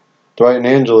 really. Dwight and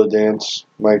Angela dance.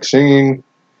 Mike singing.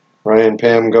 Ryan and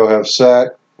Pam go have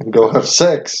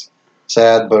sex.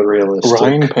 Sad but realistic.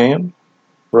 Ryan, Pam?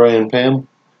 Ryan and Pam.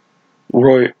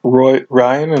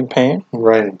 Ryan and Pam?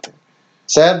 Ryan and Pam.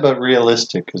 Sad but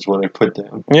realistic is what I put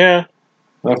down. Yeah.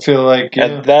 I feel like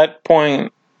At that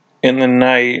point in the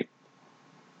night,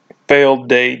 failed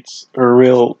dates, her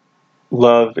real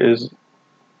love is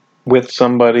with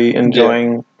somebody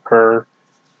enjoying her.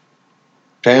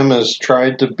 Pam has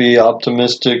tried to be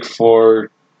optimistic for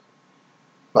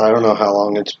I don't know how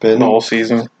long it's been. The whole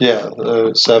season. Yeah,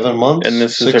 7 months. And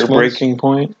this is 6 her months. breaking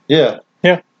point. Yeah.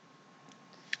 Yeah.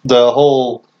 The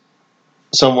whole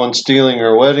someone stealing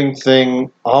her wedding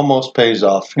thing almost pays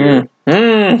off here.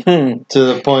 Mm-hmm. To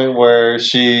the point where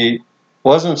she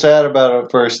wasn't sad about it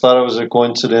at first, thought it was a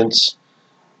coincidence,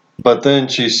 but then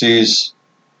she sees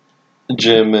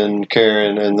Jim and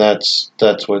Karen, and that's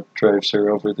what drives her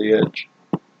over the edge.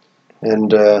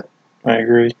 And I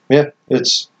agree. yeah,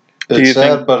 it's you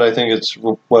sad, think- but I think it's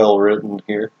well written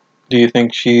here. Do you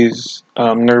think she's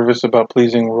nervous about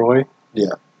pleasing Roy?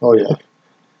 Oh yeah.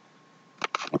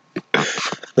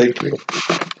 Thank you.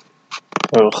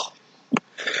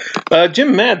 Ugh.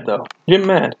 Jim mad, though. Jim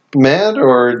mad. Mad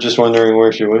or just wondering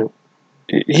where she went?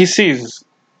 He sees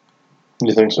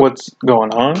You think so? what's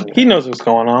going on. Yeah. He knows what's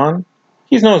going on.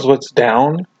 He knows what's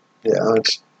down. Yeah.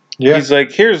 He's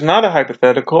like, here's not a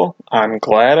hypothetical. I'm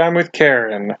glad I'm with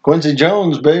Karen. Quincy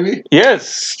Jones, baby.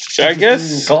 Yes, I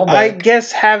guess. Callback. I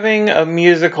guess having a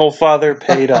musical father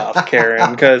paid off, Karen,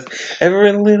 because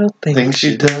every little thing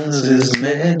she does is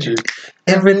magic.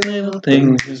 Every little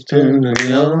thing she's turning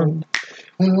me on.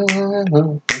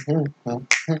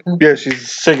 Yeah,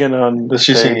 she's singing on the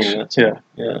She's stage. singing it. Yeah,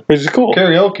 Yeah. which is cool.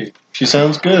 Karaoke. She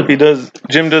sounds good.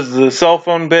 Jim does the cell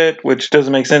phone bit, which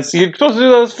doesn't make sense. You're supposed to do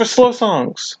those for slow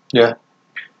songs. Yeah.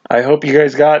 I hope you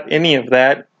guys got any of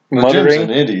that. Well, Jim's Mothering. an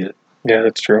idiot. Yeah,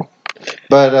 that's true.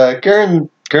 But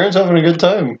Karen's having a good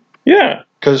time Yeah,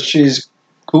 because she's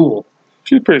cool.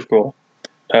 she's pretty cool.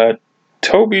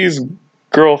 Toby's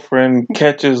girlfriend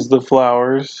catches the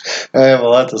flowers, I have a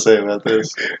lot to say about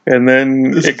this. and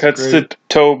then This it is cuts great. to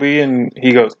Toby, and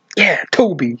he goes, "Yeah,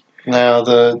 Toby." Now,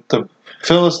 the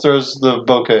Phyllis throws the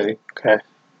bouquet. Okay.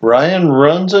 Ryan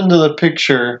runs into the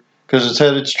picture because it's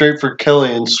headed straight for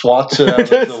Kelly and swats it out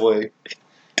of the way.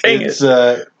 Dang It's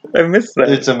it! I missed that.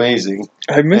 it's amazing.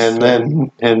 I missed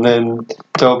And that. then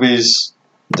Toby's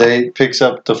date picks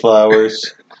up the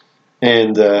flowers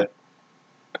and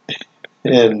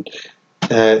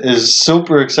is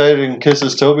super excited and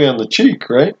kisses Toby on the cheek,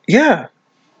 right? Yeah,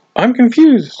 I'm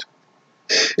confused.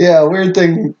 Yeah, weird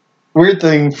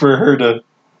thing for her to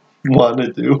want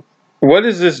to do. What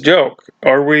is this joke?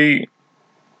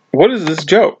 What is this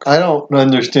joke? I don't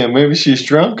understand. Maybe she's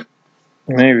drunk,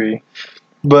 Maybe.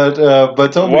 but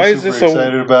Toby's Why is super this a-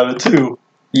 excited about it too.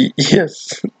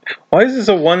 Yes. Why is this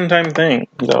a one-time thing,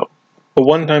 though? A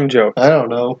one-time joke. I don't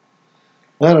know.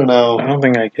 I don't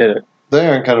think I get it. They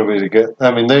aren't going to be together.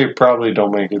 I mean, they probably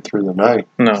don't make it through the night.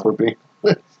 No. For being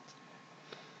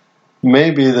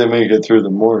maybe they make it through the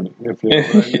morning. If you know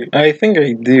what I mean. I think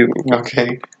I do.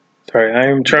 Okay. Sorry, I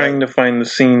am trying to find the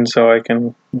scene so I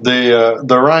can. The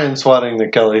Ryan swatting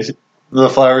the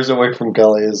flowers away from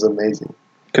Kelly is amazing.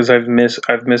 Because I've missed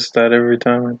that every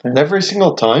time. I think. Every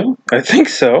single time. I think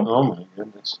so. Oh my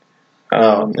goodness.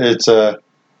 Um,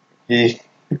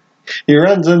 He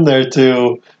runs in there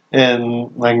too,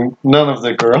 and like none of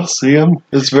the girls see him.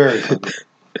 It's very funny.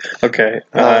 okay,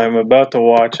 I'm about to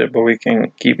watch it, but we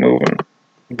can keep moving.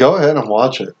 Go ahead and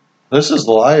watch it. This is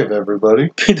live,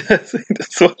 everybody. He does.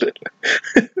 That's what it.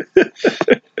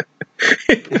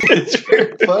 It's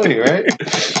very funny, right?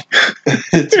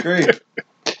 It's great.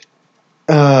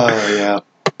 Yeah.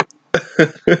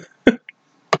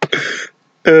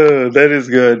 That is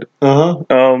good.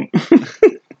 Uh-huh.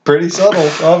 Pretty subtle,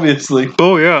 obviously.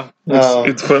 Oh yeah,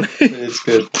 it's funny. It's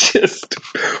good.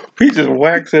 He just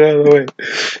whacks it out of the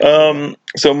way.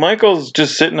 So Michael's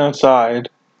just sitting outside,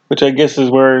 which I guess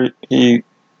is where he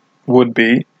would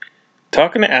be,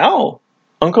 talking to Al.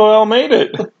 Uncle Al made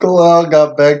it. Uncle Al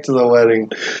got back to the wedding.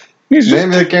 He's just,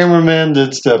 Maybe the cameraman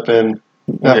did step in.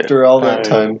 after all that I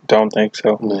time. don't think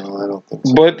so. No, I don't think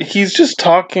so. But he's just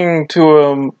talking to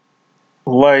him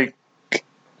like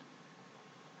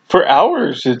for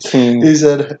hours, it seems.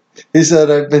 He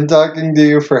said, I've been talking to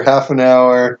you for half an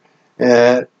hour,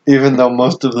 even though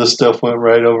most of the stuff went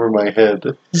right over my head.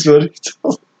 That's what he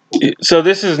told me. So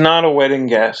this is not a wedding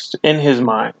guest in his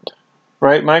mind.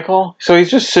 Right, Michael? So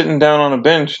he's just sitting down on a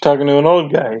bench talking to an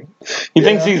old guy. He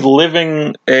thinks he's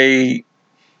living a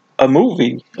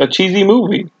movie, a cheesy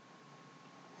movie.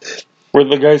 Where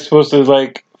the guy's supposed to,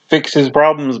 like, fix his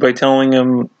problems by telling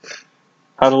him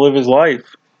how to live his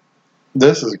life.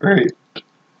 This is great.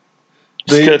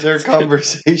 Their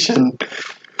conversation.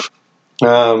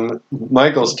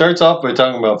 Michael starts off by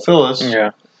talking about Phyllis.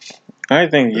 Yeah. I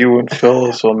think you and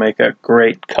Phyllis will make a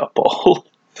great couple.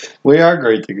 We are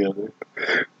great together.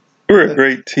 We're a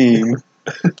great team.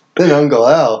 Then Uncle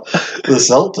Al, the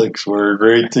Celtics were a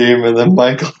great team, and then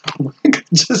Michael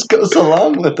just goes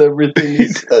along with everything he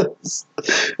says.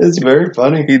 It's very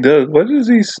funny. He does. What does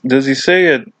he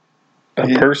say a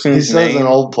person's He says name? an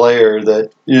old player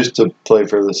that used to play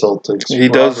for the Celtics. He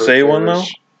does Robert say one, though?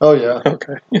 Oh, yeah.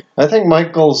 Okay. I think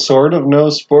Michael sort of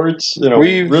knows sports in a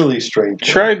We've really strange way.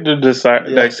 Tried to dissect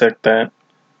that.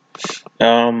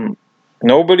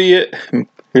 Nobody...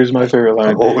 Here's my favorite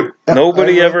line. Oh,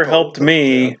 Nobody I ever love helped both of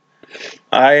me.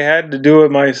 I had to do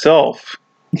it myself.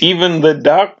 Even the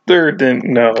doctor didn't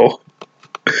know.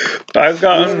 I've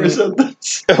them. You never gotten... said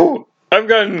this. Oh, I've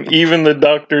gotten even the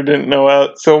doctor didn't know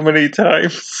out so many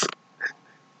times.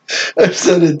 I've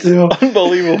said it too.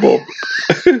 Unbelievable.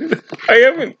 I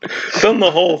haven't done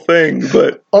the whole thing,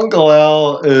 but Uncle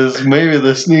Al is maybe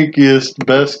the sneakiest,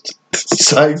 best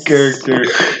side character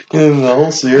in the whole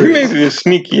he series. may be the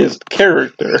sneakiest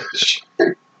character.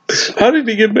 How did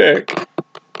he get back?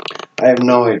 I have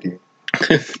no idea.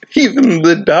 Even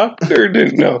the doctor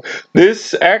didn't know.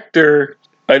 This actor,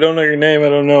 I don't know your name, I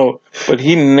don't know, but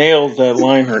he nails that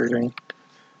line reading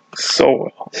so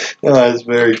well. Oh, it's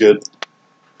very good.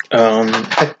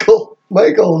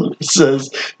 Michael says,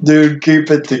 dude, keep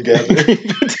it together.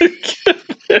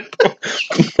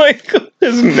 Michael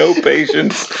has no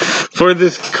patience for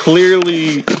this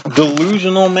clearly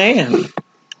delusional man.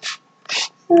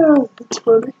 Yeah, that's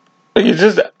funny. He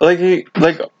just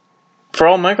for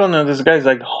all Michael knows, this guy's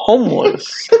like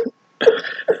homeless.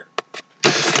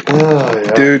 Oh,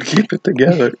 yeah. Dude, keep it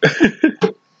together.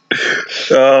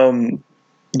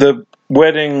 The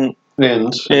wedding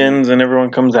Ends. ends and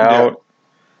everyone comes out,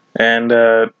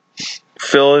 and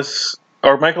Phyllis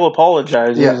or Michael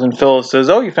apologizes, and Phyllis says,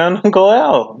 "Oh, you found Uncle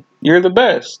Al. You're the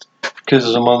best."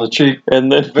 Kisses him on the cheek.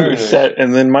 And then Very nice.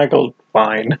 and then Michael's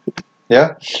fine.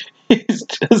 Yeah. He's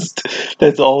just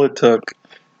that's all it took.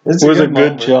 It's It was a good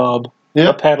moment. job. Yeah.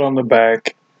 A pat on the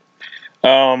back.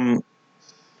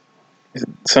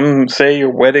 Some say your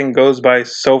wedding goes by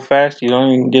so fast you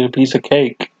don't even get a piece of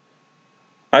cake.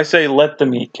 I say let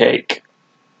them eat cake.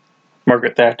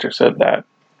 Margaret Thatcher said that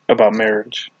about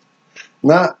marriage.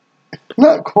 Not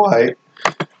quite.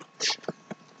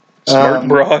 Smart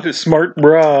broad is smart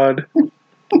broad.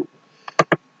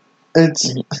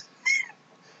 It's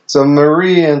so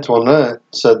Marie Antoinette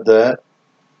said that.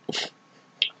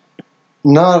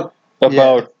 Not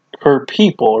About her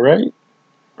people, right?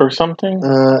 Or something?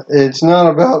 it's not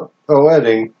about a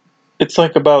wedding. It's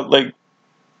like about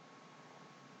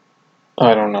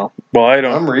I don't know. Well, I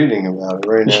don't. I'm reading about it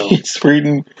right now. He's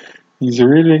reading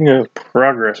a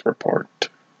progress report.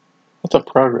 What's a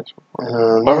progress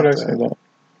report? Why would I say that?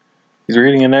 He's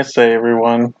reading an essay,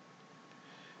 everyone.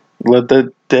 Let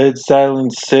the dead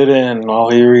silence sit in while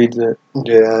he reads it.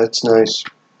 Yeah, it's nice.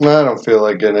 I don't feel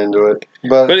like getting into it,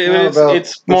 but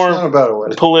it's more not about a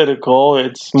wedding. political.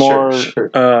 It's more Sure.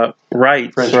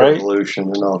 rights, French right? Revolution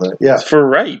and all that. Yeah, It's for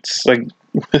rights. Like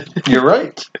you're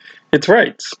right. it's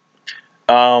rights.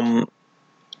 But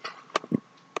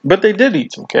they did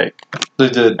eat some cake, They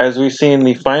did. as we see in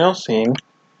the final scene,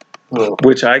 Oh,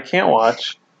 which I can't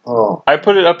watch. oh. I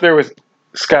put it up there with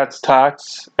Scott's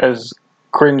Tots as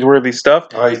cringeworthy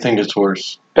stuff. I think it's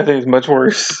worse. I think it's much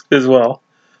worse as well.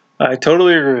 I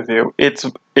totally agree with you. It's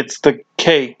the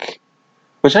cake,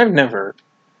 which I've never,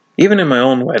 even in my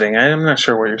own wedding, I'm not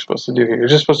sure what you're supposed to do here. You're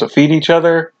just supposed to feed each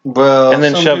other. Well, And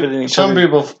then some shove it in each Some other.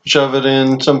 people shove it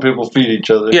in. Some people feed each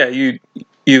other. Yeah,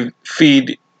 you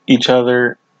feed each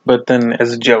other, but then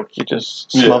as a joke, you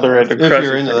just smother it across. If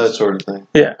you're into that sort of thing.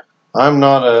 Yeah. I'm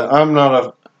not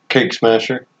a cake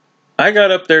smasher. I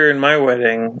got up there in my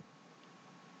wedding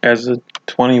as a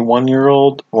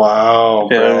 21-year-old. Wow,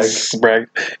 brag. Brag.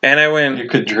 And I went. You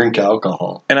could drink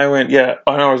alcohol. And I went, yeah,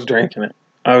 and I was drinking it.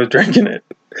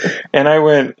 And I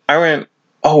went,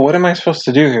 oh, what am I supposed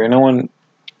to do here? No one,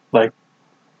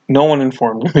 No one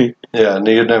informed me. Yeah, and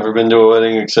you'd never been to a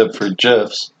wedding except for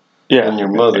Jeff's Yeah. and your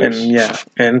mother's.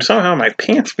 And somehow my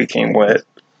pants became wet.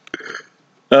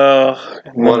 And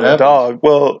then What the happened? dog?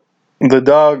 Well, the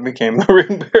dog became the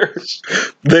ring bearers.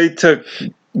 They took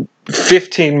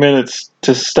 15 minutes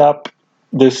to stop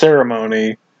the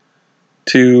ceremony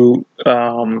to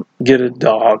get a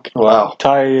dog. Wow.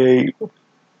 Tie a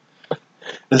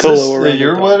Is Pillow this around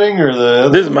your the dog. wedding or the other?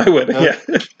 This is my wedding, Huh? yeah.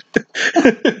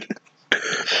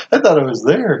 I thought it was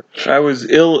there. I was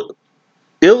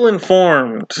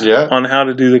ill-informed Yeah. on how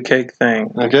to do the cake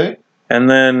thing. Okay. And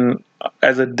then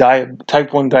as a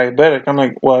type 1 diabetic, I'm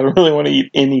like, well, I don't really want to eat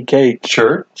any cake.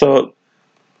 Sure. So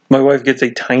my wife gets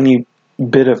a tiny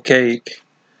bit of cake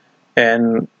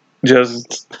and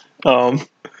just and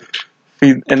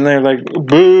they're like,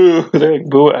 boo. They're like,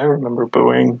 boo. I remember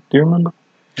booing. Do you remember?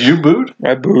 You booed?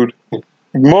 I booed.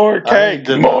 More I cake.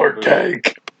 did More not boo.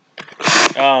 cake.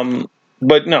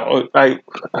 But no, I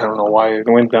don't know why I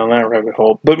went down that rabbit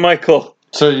hole. But Michael,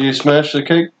 So you smashed the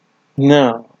cake?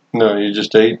 no. No, you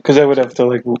just ate. Because I would have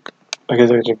to, I guess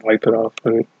I could just wipe it off.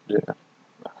 But Yeah.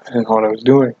 I didn't know what I was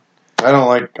doing. I don't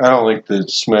like the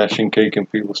smashing cake in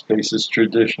people's faces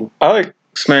tradition. I like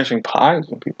smashing pies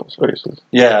in people's faces.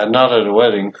 Yeah, not at a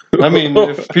wedding. I mean,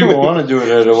 if people want to do it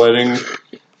at a wedding,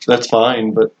 that's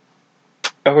fine. But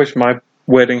I wish my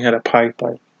wedding had a pie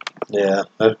fight. yeah,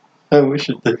 I wish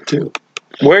it did too.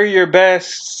 Wear your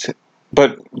best,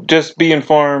 but just be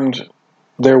informed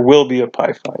there will be a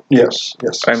pie fight. Yes.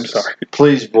 I'm sorry.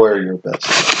 Please wear your best.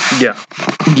 Yeah.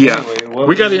 Yeah. Anyway, what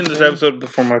We got was to end you this saying? episode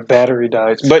before my battery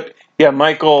dies. But yeah,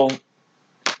 Michael,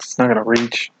 it's not going to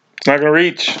reach. It's not going to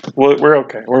reach. We're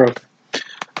okay. We're okay.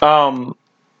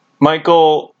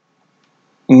 Michael,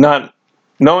 not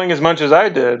knowing as much as I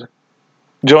did,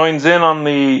 joins in on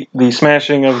the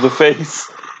smashing of the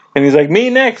face. And he's like, me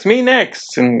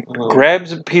next, and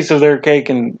grabs a piece of their cake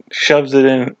and shoves it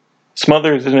in,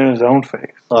 smothers it in his own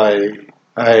face.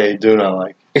 I do not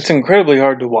like. It's incredibly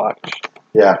hard to watch.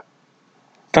 Yeah.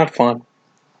 It's not fun.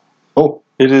 Oh.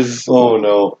 It is. Oh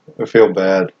no, I feel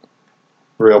bad.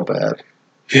 Real bad.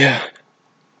 Yeah.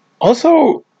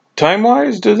 Also,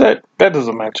 time-wise, that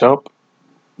doesn't match up.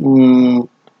 Well,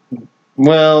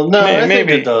 no, I think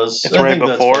Maybe it does. it's I right think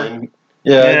before. That's fine.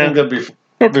 Yeah, I think that'd be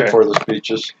Okay. before the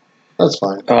speeches. That's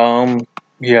fine.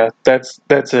 Yeah, that's it.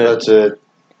 That's it.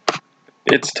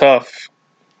 It's tough.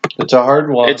 It's a hard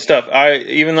one. It's tough.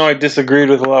 Even though I disagreed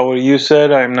with a lot of what you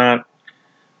said, I'm not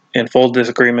in full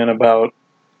disagreement about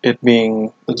it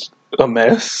being a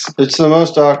mess. It's the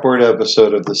most awkward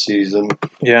episode of the season.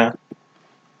 Yeah.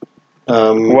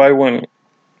 Um, Why wouldn't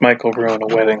Michael ruin a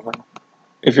wedding?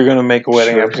 If you're going to make a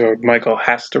wedding Sure. episode, Michael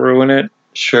has to ruin it.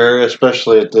 Sure,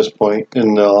 especially at this point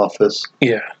in the office.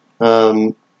 Yeah.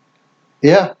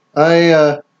 Yeah,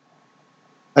 I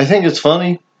think it's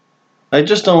funny. I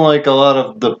just don't like a lot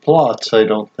of the plots, I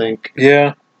don't think.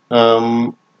 Yeah.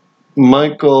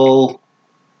 Michael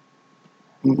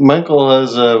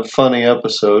has a funny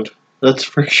episode. That's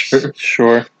for sure.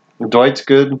 Sure. Dwight's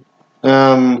good.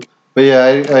 But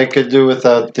yeah, I could do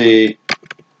without the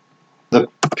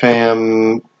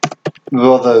Pam,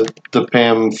 the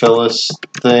Pam Phyllis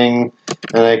thing,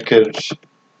 and I could,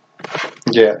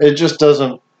 yeah, it just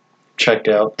doesn't check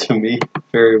out to me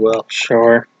very well.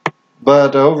 Sure.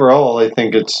 But overall, I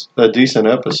think it's a decent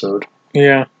episode.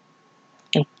 Yeah.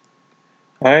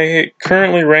 I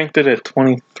currently ranked it at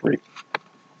 23.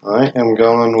 I am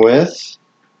going with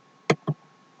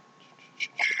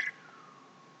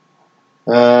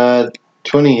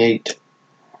 28.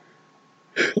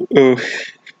 Ooh.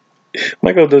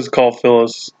 Michael does call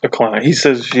Phyllis a clown. He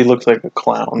says she looks like a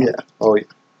clown. Yeah. Oh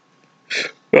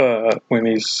yeah. When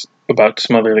he's about to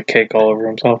smother the cake all over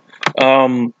himself.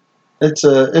 It's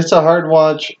a hard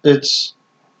watch. I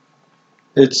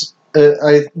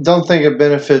don't think it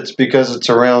benefits because it's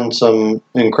around some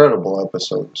incredible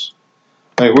episodes.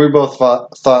 Like we both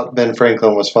thought Ben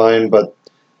Franklin was fine, but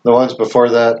the ones before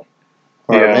that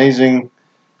are amazing.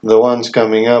 The ones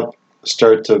coming up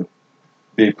start to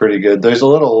be pretty good. There's a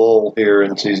little lull here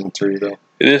in season 3, though.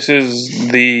 This is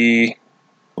the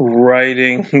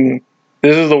writing.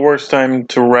 This is the worst time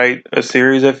to write a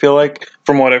series, I feel like,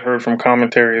 from what I've heard from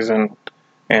commentaries and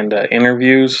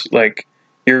interviews. Like,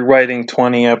 you're writing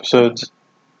 20 episodes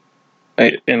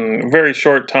in a very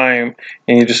short time,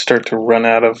 and you just start to run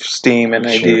out of steam and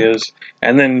ideas.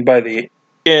 And then by the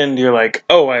end, you're like,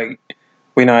 oh,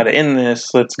 we know how to end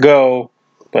this. Let's go.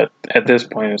 But at this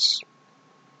point, it's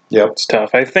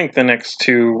tough. I think the next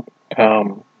 2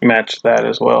 match that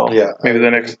as well. Yeah. Maybe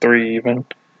the next 3 even.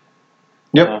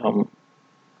 Yep.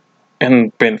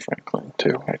 And Ben Franklin,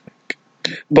 too, I think.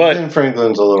 But Ben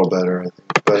Franklin's a little better, I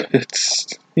think. but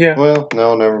It's yeah. well,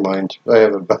 no, never mind. I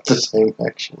have about the same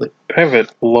actually. I have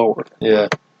it lower, Yeah,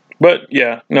 but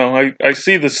yeah, no, I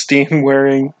see the steam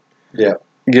wearing. Yeah.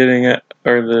 Getting it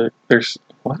or there's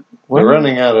what? they're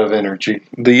running out of energy.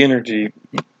 The energy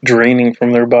draining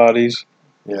from their bodies.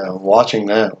 Yeah, watching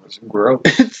that was gross.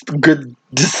 It's good,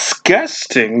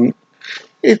 disgusting.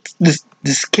 It's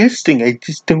disgusting. I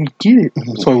just don't get it.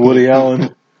 It's like Woody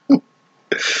Allen.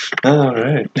 All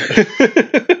right.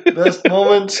 Best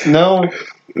moments? No,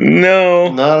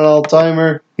 No, not an all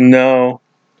timer. no.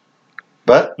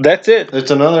 But That's it.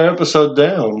 it's another episode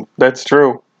down. That's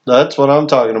true. That's what I'm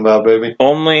talking about, baby.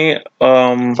 Only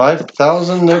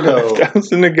 5,000 to go.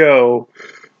 5,000 to go.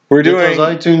 We're Get doing.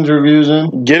 those iTunes reviews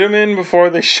in. Get them in before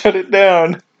they shut it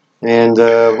down. And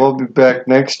we'll be back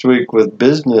next week with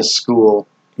Business School.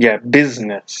 Yeah,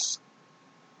 business,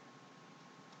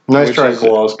 Nice Which try, is-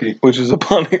 Kowalski. which is a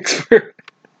pun expert.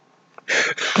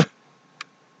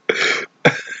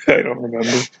 I don't remember.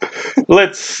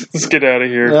 Let's get out of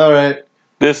here. All right.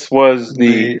 This was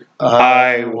the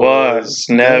I was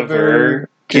never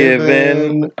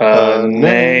given a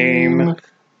name,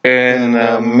 an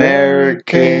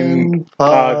American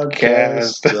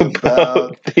podcast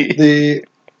about the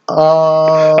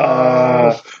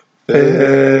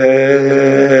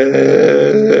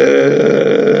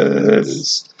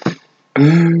office.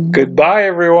 Goodbye,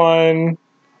 everyone.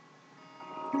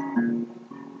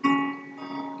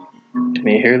 Can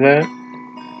you hear that?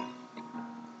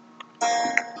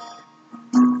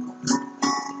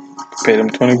 Paid him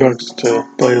 $20 to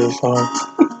play the song.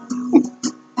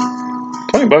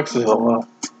 $20 is a lot.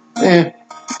 Eh,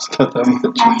 it's not that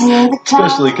much.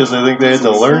 Especially because I think they had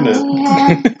to learn it.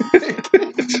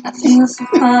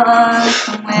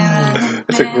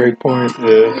 That's a great point.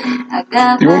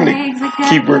 Yeah. Do you want me to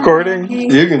keep recording?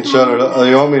 You can shut it up.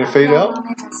 You want me to fade out?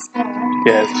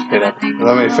 Yeah, it's fade out.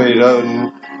 Let me fade out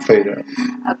and fade out.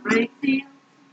 I break the